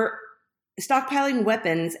that they were stockpiling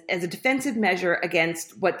weapons as a defensive measure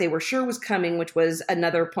against what they were sure was coming, which was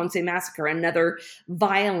another Ponce massacre, another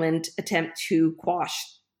violent attempt to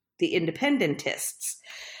quash the independentists.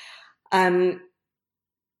 The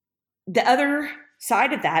other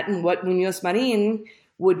side of that, and what Muñoz Marín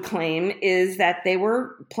would claim, is that they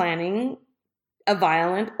were planning a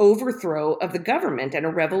violent overthrow of the government and a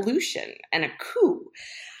revolution and a coup.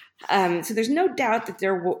 So there's no doubt that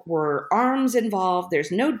there were arms involved.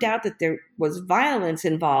 There's no doubt that there was violence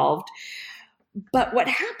involved. But what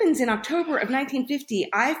happens in October of 1950,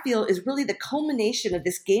 I feel, is really the culmination of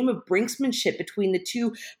this game of brinksmanship between the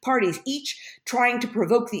two parties, each trying to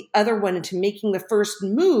provoke the other one into making the first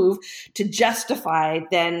move to justify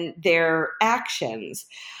then their actions.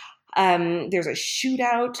 There's a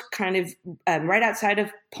shootout kind of right outside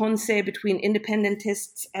of Ponce between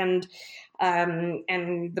independentists and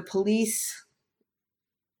the police,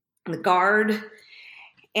 the guard.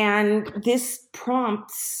 And this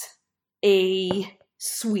prompts a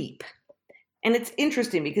sweep. And it's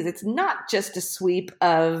interesting because it's not just a sweep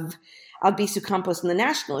of Albizu Campos and the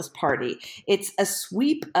Nationalist Party. It's a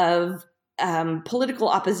sweep of political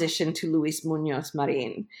opposition to Luis Muñoz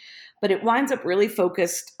Marín. But it winds up really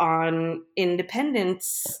focused on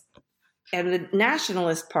independence and the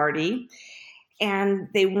Nationalist Party. And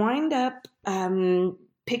they wind up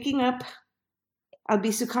picking up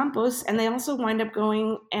Albizu Campos, and they also wind up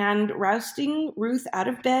going and rousting Ruth out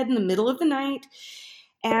of bed in the middle of the night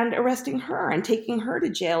and arresting her and taking her to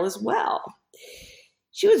jail as well.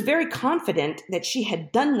 She was very confident that she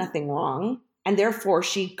had done nothing wrong, and therefore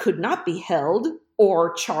she could not be held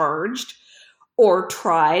or charged or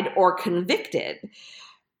tried or convicted,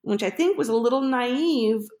 which I think was a little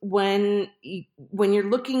naive when you're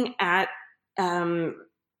looking at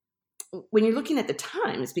the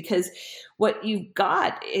times, because what you've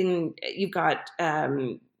got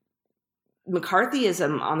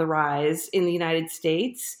McCarthyism on the rise in the United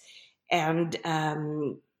States and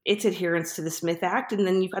its adherence to the Smith Act, and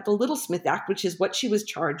then you've got the Little Smith Act, which is what she was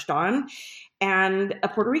charged on, and a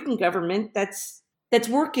Puerto Rican government that's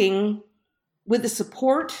working with the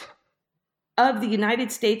support of the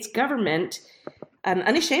United States government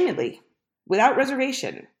unashamedly, without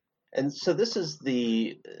reservation. And so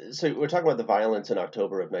so we're talking about the violence in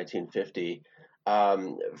October of 1950.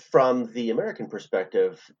 From the American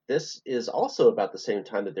perspective, this is also about the same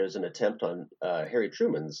time that there's an attempt on Harry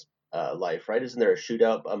Truman's life, right? Isn't there a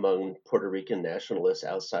shootout among Puerto Rican nationalists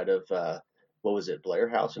outside of Blair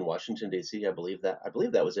House in Washington, D.C.? I believe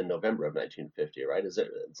that was in November of 1950, right?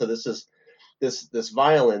 So this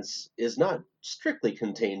violence is not strictly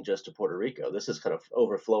contained just to Puerto Rico. This is kind of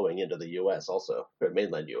overflowing into the U.S. also, or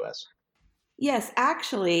mainland U.S. Yes,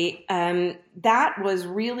 actually, that was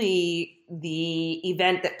really the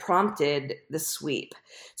event that prompted the sweep.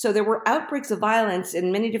 So there were outbreaks of violence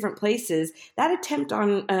in many different places. That attempt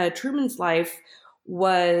on Truman's life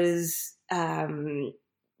was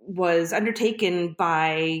undertaken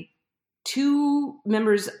by two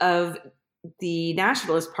members of the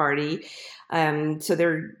Nationalist Party. So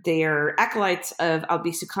they're acolytes of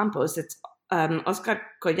Albizu Campos. It's Oscar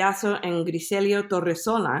Collazo and Griselio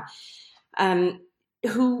Torresola.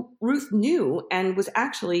 who Ruth knew and was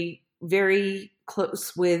actually very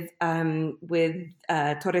close with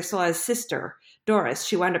Torresola's sister, Doris.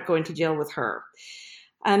 She wound up going to jail with her.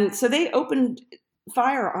 So they opened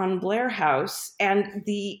fire on Blair House, and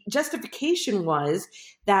the justification was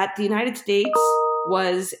that the United States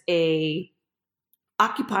was a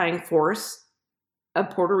occupying force of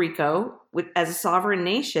Puerto Rico as a sovereign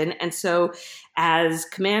nation, and so as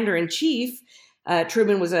commander-in-chief,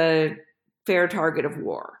 Truman was a fair target of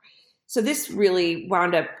war. So this really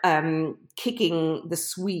wound up kicking the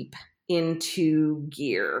sweep into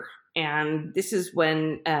gear, and this is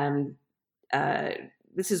when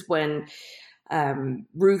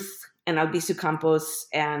Ruth and Albizu Campos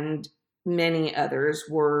and many others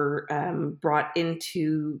were brought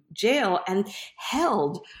into jail and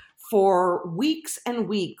held for weeks and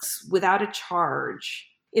weeks without a charge.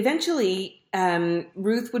 Eventually,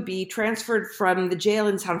 Ruth would be transferred from the jail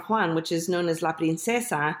in San Juan, which is known as La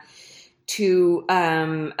Princesa, to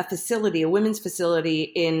a facility, a women's facility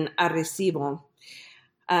in Arecibo,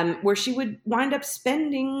 where she would wind up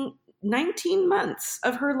spending 19 months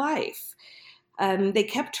of her life. They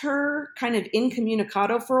kept her kind of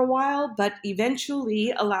incommunicado for a while, but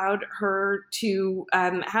eventually allowed her to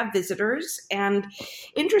have visitors. And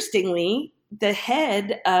interestingly, the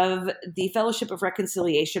head of the Fellowship of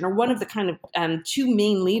Reconciliation, or one of the kind of two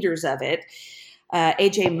main leaders of it,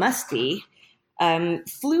 A.J. Muste,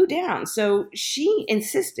 flew down. So she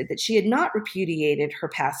insisted that she had not repudiated her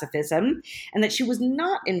pacifism and that she was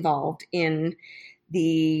not involved in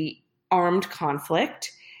the armed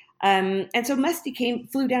conflict. And so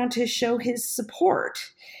Muste flew down to show his support.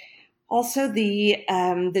 Also, the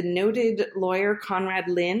noted lawyer Conrad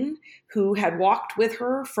Lynn, who had walked with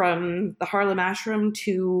her from the Harlem Ashram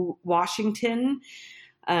to Washington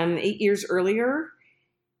 8 years earlier,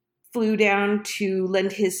 flew down to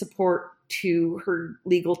lend his support to her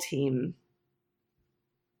legal team.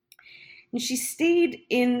 And she stayed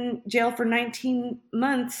in jail for 19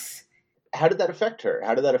 months. How did that affect her?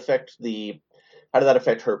 How did that affect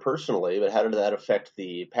her personally, but how did that affect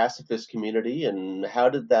the pacifist community, and how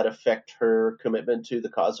did that affect her commitment to the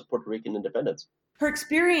cause of Puerto Rican independence? Her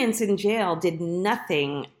experience in jail did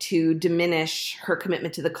nothing to diminish her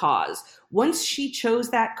commitment to the cause. Once she chose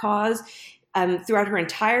that cause, throughout her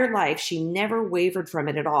entire life, she never wavered from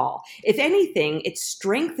it at all. If anything, it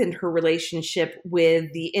strengthened her relationship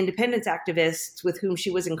with the independence activists with whom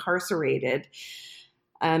she was incarcerated.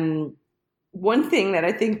 One thing that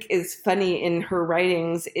I think is funny in her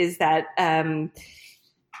writings is that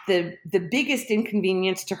the biggest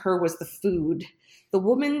inconvenience to her was the food. The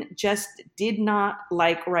woman just did not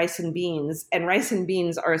like rice and beans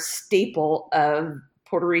are a staple of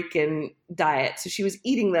Puerto Rican diet. So she was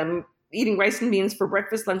eating rice and beans for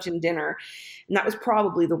breakfast, lunch, and dinner. And that was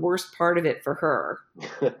probably the worst part of it for her.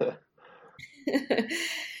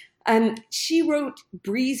 She wrote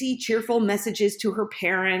breezy, cheerful messages to her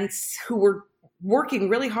parents, who were working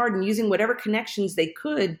really hard and using whatever connections they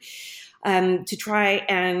could to try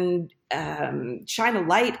and shine a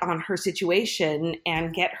light on her situation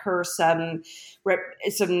and get her some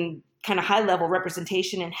kind of high-level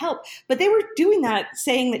representation and help. But they were doing that,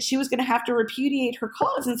 saying that she was going to have to repudiate her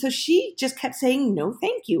cause. And so she just kept saying, no,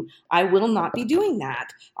 thank you. I will not be doing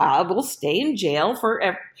that. I will stay in jail for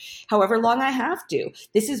however long I have to.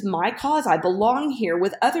 This is my cause. I belong here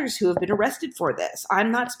with others who have been arrested for this.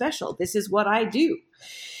 I'm not special. This is what I do.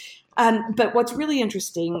 But what's really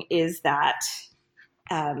interesting is that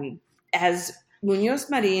as Muñoz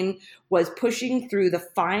Marin was pushing through the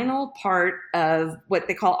final part of what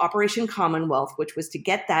they call Operation Commonwealth, which was to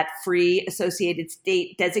get that free associated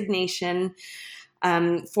state designation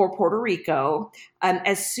for Puerto Rico.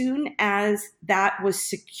 As soon as that was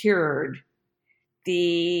secured,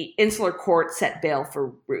 the Insular Court set bail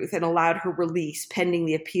for Ruth and allowed her release pending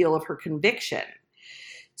the appeal of her conviction.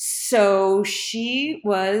 So she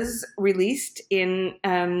was released in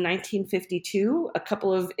 1952. A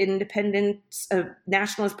couple of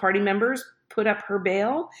Nationalist Party members put up her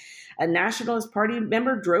bail. A Nationalist Party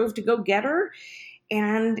member drove to go get her.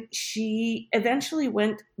 And she eventually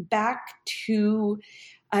went back to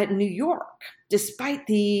New York, despite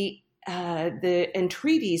the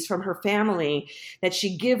entreaties from her family that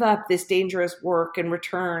she give up this dangerous work and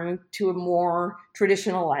return to a more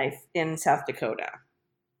traditional life in South Dakota.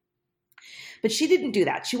 But she didn't do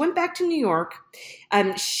that. She went back to New York.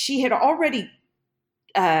 She had already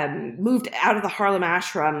moved out of the Harlem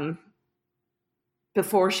Ashram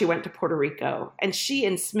before she went to Puerto Rico. And she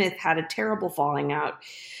and Smith had a terrible falling out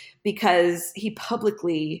because he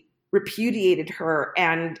publicly repudiated her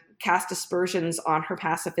and cast aspersions on her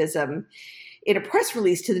pacifism. in a press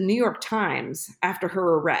release to the New York Times after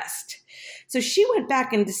her arrest. So she went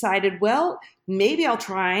back and decided, well, maybe I'll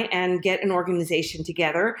try and get an organization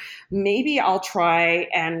together. Maybe I'll try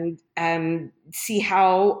and see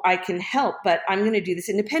how I can help, but I'm going to do this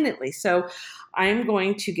independently. So I'm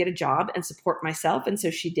going to get a job and support myself. And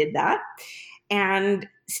so she did that and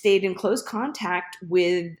stayed in close contact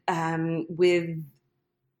with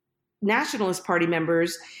Nationalist Party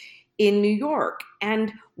members in New York.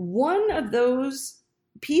 And one of those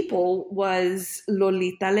people was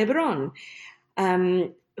Lolita Lebron,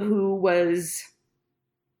 who was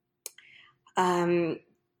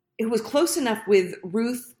close enough with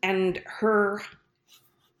Ruth and her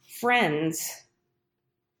friends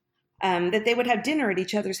that they would have dinner at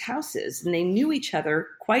each other's houses, and they knew each other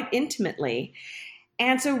quite intimately.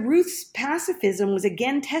 And so Ruth's pacifism was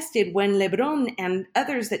again tested when Lebron and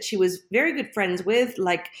others that she was very good friends with,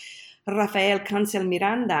 like Rafael Cancel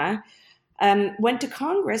Miranda, went to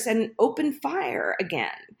Congress and opened fire again.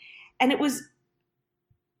 And it was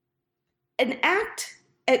a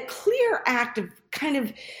clear act of kind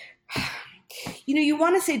of, you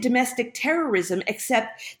want to say domestic terrorism,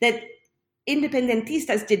 except that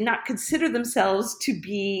independentistas did not consider themselves to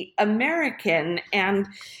be American, and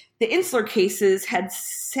the Insular cases had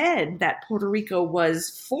said that Puerto Rico was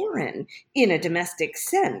foreign in a domestic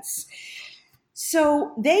sense.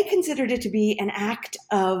 So they considered it to be an act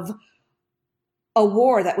of a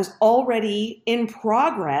war that was already in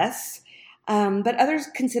progress, but others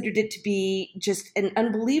considered it to be just an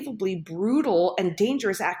unbelievably brutal and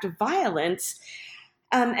dangerous act of violence.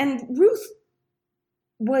 And Ruth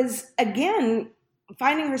was, again,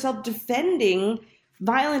 finding herself defending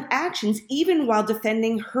violent actions, even while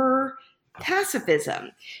defending her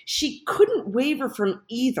pacifism. She couldn't waver from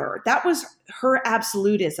either. That was her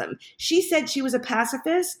absolutism. She said she was a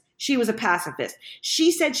pacifist. She was a pacifist.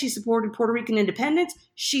 She said she supported Puerto Rican independence.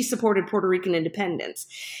 She supported Puerto Rican independence.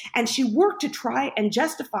 And she worked to try and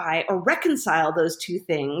justify or reconcile those two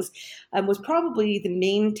things, was probably the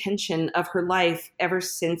main tension of her life ever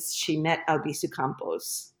since she met Albizu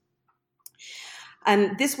Campos.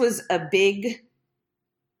 This was a big,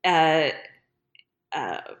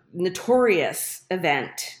 notorious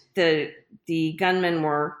event. The gunmen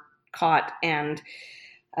were caught and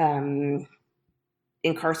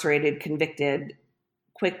incarcerated, convicted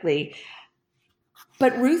quickly.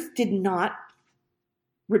 But Ruth did not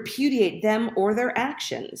repudiate them or their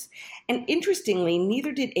actions. And interestingly,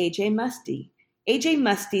 neither did A.J. Muste. A.J.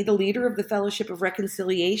 Muste, the leader of the Fellowship of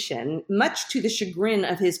Reconciliation, much to the chagrin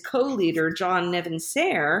of his co-leader, John Nevin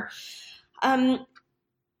Sayre,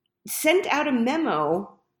 sent out a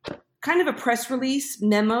memo, kind of a press release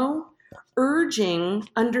memo, urging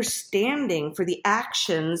understanding for the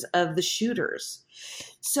actions of the shooters.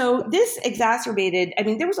 So this exacerbated,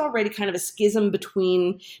 there was already kind of a schism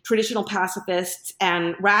between traditional pacifists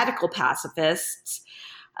and radical pacifists.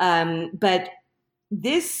 But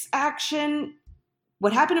this action,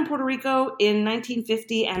 what happened in Puerto Rico in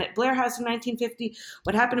 1950 and at Blair House in 1950,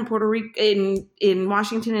 what happened in Puerto Rico in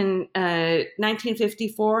Washington in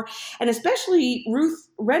 1954, and especially Ruth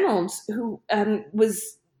Reynolds, who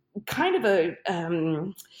was kind of a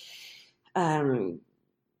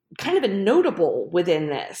notable within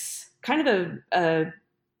this, kind of a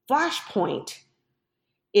flashpoint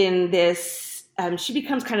in this. She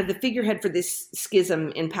becomes kind of the figurehead for this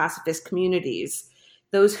schism in pacifist communities,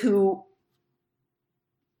 those who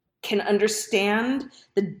can understand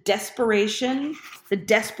the desperation, the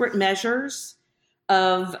desperate measures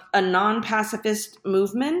of a non-pacifist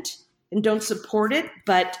movement and don't support it,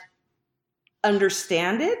 but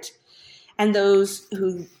understand it, and those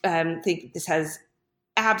who think this has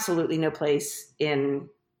absolutely no place in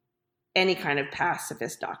any kind of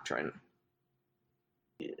pacifist doctrine.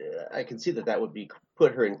 I can see that would be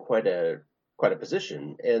put her in quite a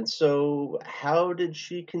position. And so how did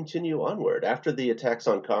she continue onward after the attacks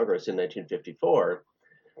on Congress in 1954?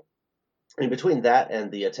 In between that and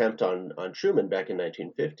the attempt on Truman back in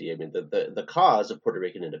 1950, the cause of Puerto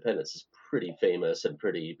Rican independence is pretty famous and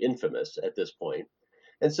pretty infamous at this point.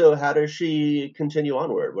 And so how does she continue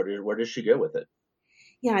onward? Where does she go with it?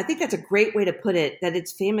 Yeah, I think that's a great way to put it, that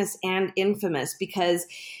it's famous and infamous, because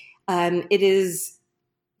it is,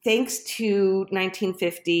 thanks to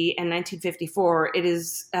 1950 and 1954, it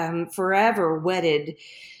is forever wedded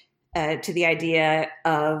to the idea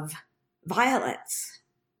of violence.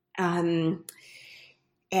 And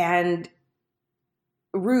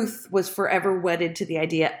Ruth was forever wedded to the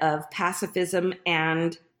idea of pacifism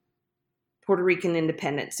and Puerto Rican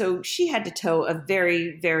independence. So she had to toe a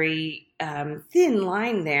very, very thin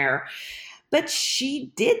line there. But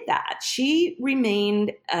she did that. She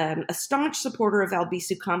remained a staunch supporter of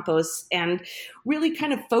Albizu Campos and really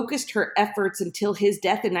kind of focused her efforts until his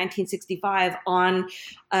death in 1965 on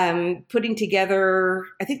putting together,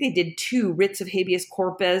 I think they did 2 writs of habeas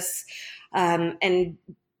corpus, and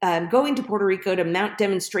going to Puerto Rico to mount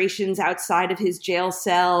demonstrations outside of his jail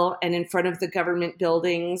cell and in front of the government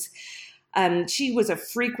buildings. She was a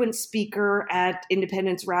frequent speaker at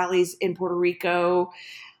independence rallies in Puerto Rico,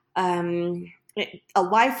 a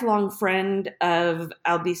lifelong friend of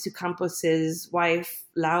Albizu Campos's wife,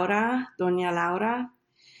 Laura, Doña Laura,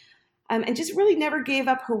 and just really never gave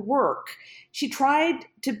up her work. She tried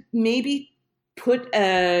to maybe put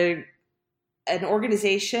an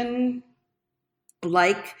organization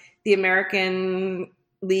like the American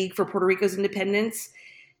League for Puerto Rico's Independence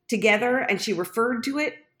together, and she referred to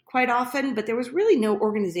it quite often, but there was really no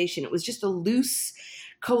organization. It was just a loose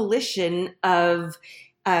coalition of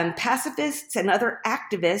pacifists and other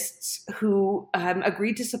activists who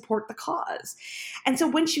agreed to support the cause. And so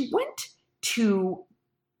when she went to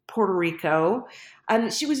Puerto Rico,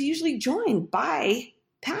 she was usually joined by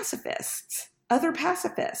pacifists, other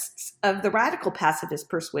pacifists of the radical pacifist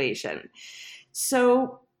persuasion.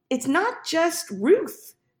 So it's not just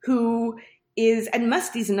Ruth who is, and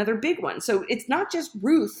Musty's another big one. So it's not just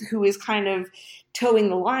Ruth who is kind of towing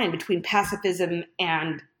the line between pacifism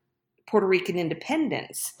and Puerto Rican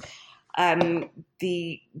independence.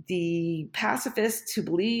 The pacifists who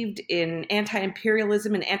believed in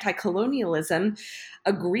anti-imperialism and anti-colonialism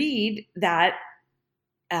agreed that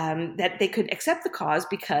that they could accept the cause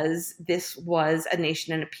because this was a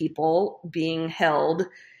nation and a people being held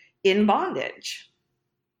in bondage.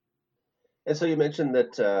 And so you mentioned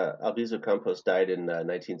that Albizu Campos died in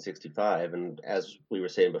 1965, and as we were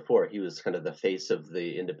saying before, he was kind of the face of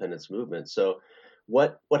the independence movement. So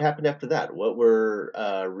what happened after that? What were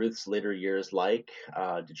Ruth's later years like?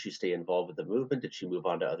 Did she stay involved with the movement? Did she move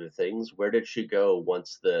on to other things? Where did she go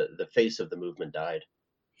once the face of the movement died?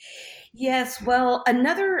 Yes, well,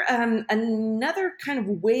 another kind of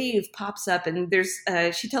wave pops up, and there's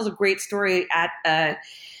she tells a great story at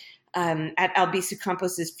Albizu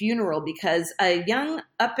Campos's funeral, because a young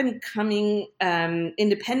up and coming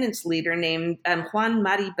independence leader named Juan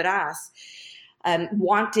Mari Bras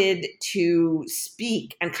wanted to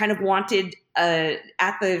speak and kind of wanted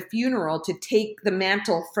at the funeral to take the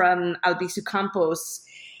mantle from Albizu Campos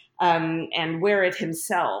and wear it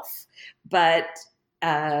himself. But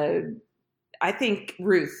I think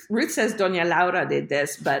Ruth says Doña Laura did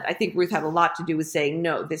this, but I think Ruth had a lot to do with saying,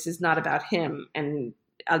 no, this is not about him. And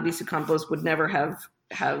Albizu Campos would never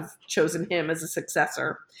have chosen him as a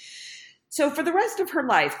successor. So for the rest of her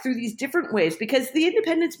life, through these different ways, because the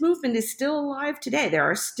independence movement is still alive today, there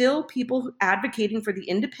are still people advocating for the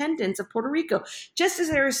independence of Puerto Rico, just as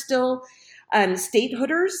there are still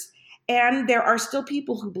statehooders, and there are still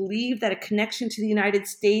people who believe that a connection to the United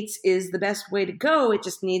States is the best way to go. It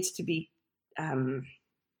just needs to be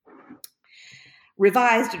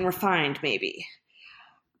revised and refined, maybe.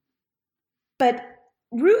 But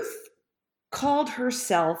Ruth called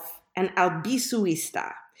herself an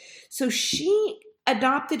Albizuista. So she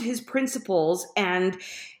adopted his principles, and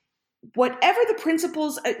whatever the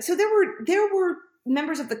principles, so there were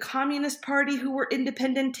members of the Communist Party who were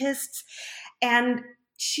independentists, and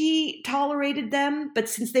she tolerated them, but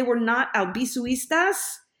since they were not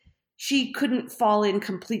Albizuistas, she couldn't fall in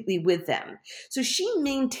completely with them. So she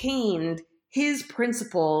maintained his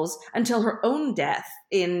principles until her own death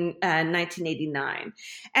in 1989,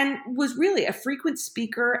 and was really a frequent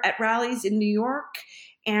speaker at rallies in New York.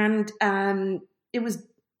 And it was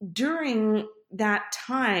during that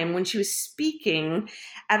time when she was speaking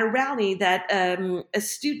at a rally that a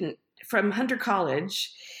student from Hunter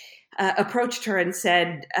College approached her and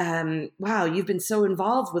said, wow, you've been so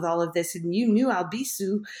involved with all of this, and you knew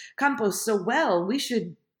Albizu Campos so well. We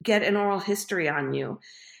should get an oral history on you.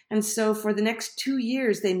 And so for the next 2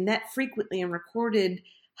 years, they met frequently and recorded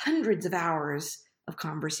hundreds of hours of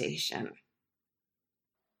conversation.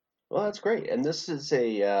 Well, that's great, and this is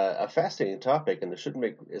a fascinating topic, and it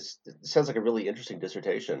sounds like a really interesting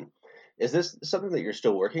dissertation. Is this something that you're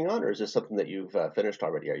still working on, or is this something that you've finished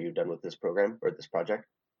already? Are you done with this program or this project?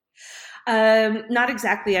 Not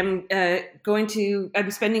exactly. I'm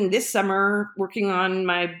spending this summer working on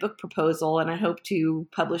my book proposal, and I hope to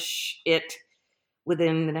publish it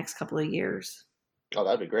within the next couple of years. Oh,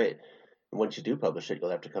 that'd be great. And once you do publish it,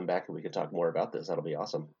 you'll have to come back and we can talk more about this. That'll be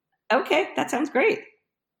awesome. Okay, that sounds great.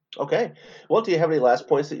 Okay. Well, do you have any last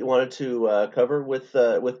points that you wanted to cover with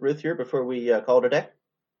Ruth here before we call it a day?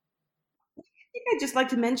 I think I'd just like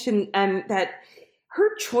to mention that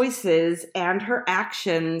her choices and her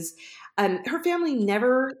actions Her family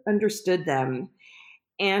never understood them.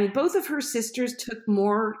 And both of her sisters took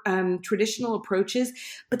more traditional approaches,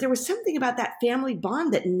 but there was something about that family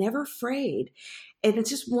bond that never frayed. And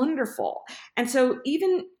it's just wonderful. And so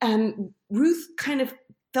even Ruth kind of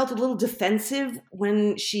felt a little defensive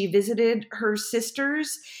when she visited her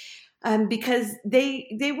sisters because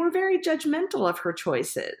they were very judgmental of her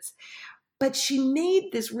choices. But she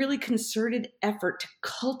made this really concerted effort to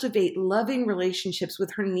cultivate loving relationships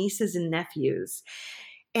with her nieces and nephews.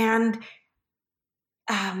 And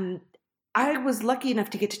I was lucky enough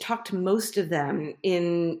to get to talk to most of them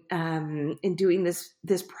in doing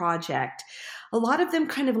this project. A lot of them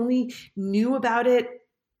kind of only knew about it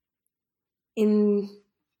in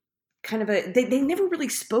kind of they never really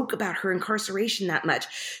spoke about her incarceration that much.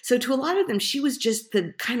 So to a lot of them, she was just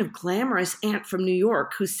the kind of glamorous aunt from New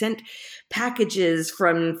York who sent packages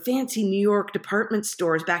from fancy New York department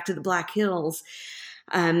stores back to the Black Hills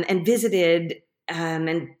and visited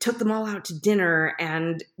and took them all out to dinner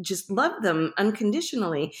and just loved them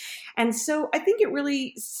unconditionally. And so I think it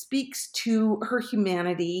really speaks to her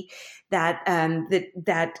humanity that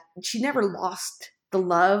that she never lost the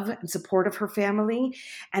love and support of her family,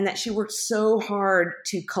 and that she worked so hard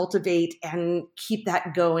to cultivate and keep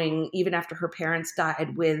that going even after her parents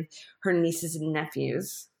died with her nieces and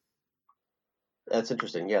nephews. That's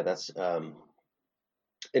interesting. Yeah, that's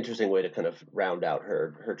interesting way to kind of round out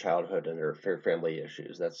her childhood and her family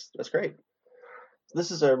issues. That's great. This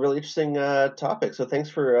is a really interesting topic. So thanks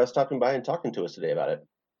for stopping by and talking to us today about it.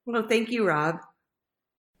 Well, thank you, Rob.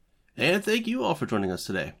 And thank you all for joining us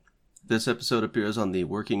today. This episode appears on the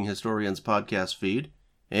Working Historians podcast feed,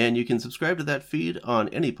 and you can subscribe to that feed on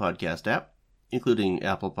any podcast app, including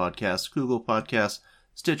Apple Podcasts, Google Podcasts,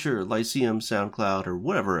 Stitcher, Lyceum, SoundCloud, or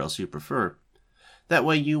whatever else you prefer. That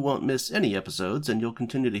way you won't miss any episodes, and you'll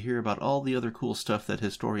continue to hear about all the other cool stuff that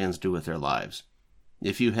historians do with their lives.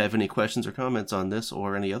 If you have any questions or comments on this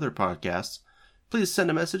or any other podcasts, please send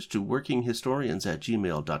a message to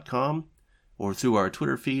workinghistorians@gmail.com or through our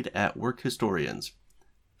Twitter feed @WorkHistorians.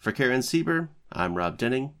 For Karen Sieber, I'm Rob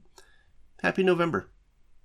Denning. Happy November.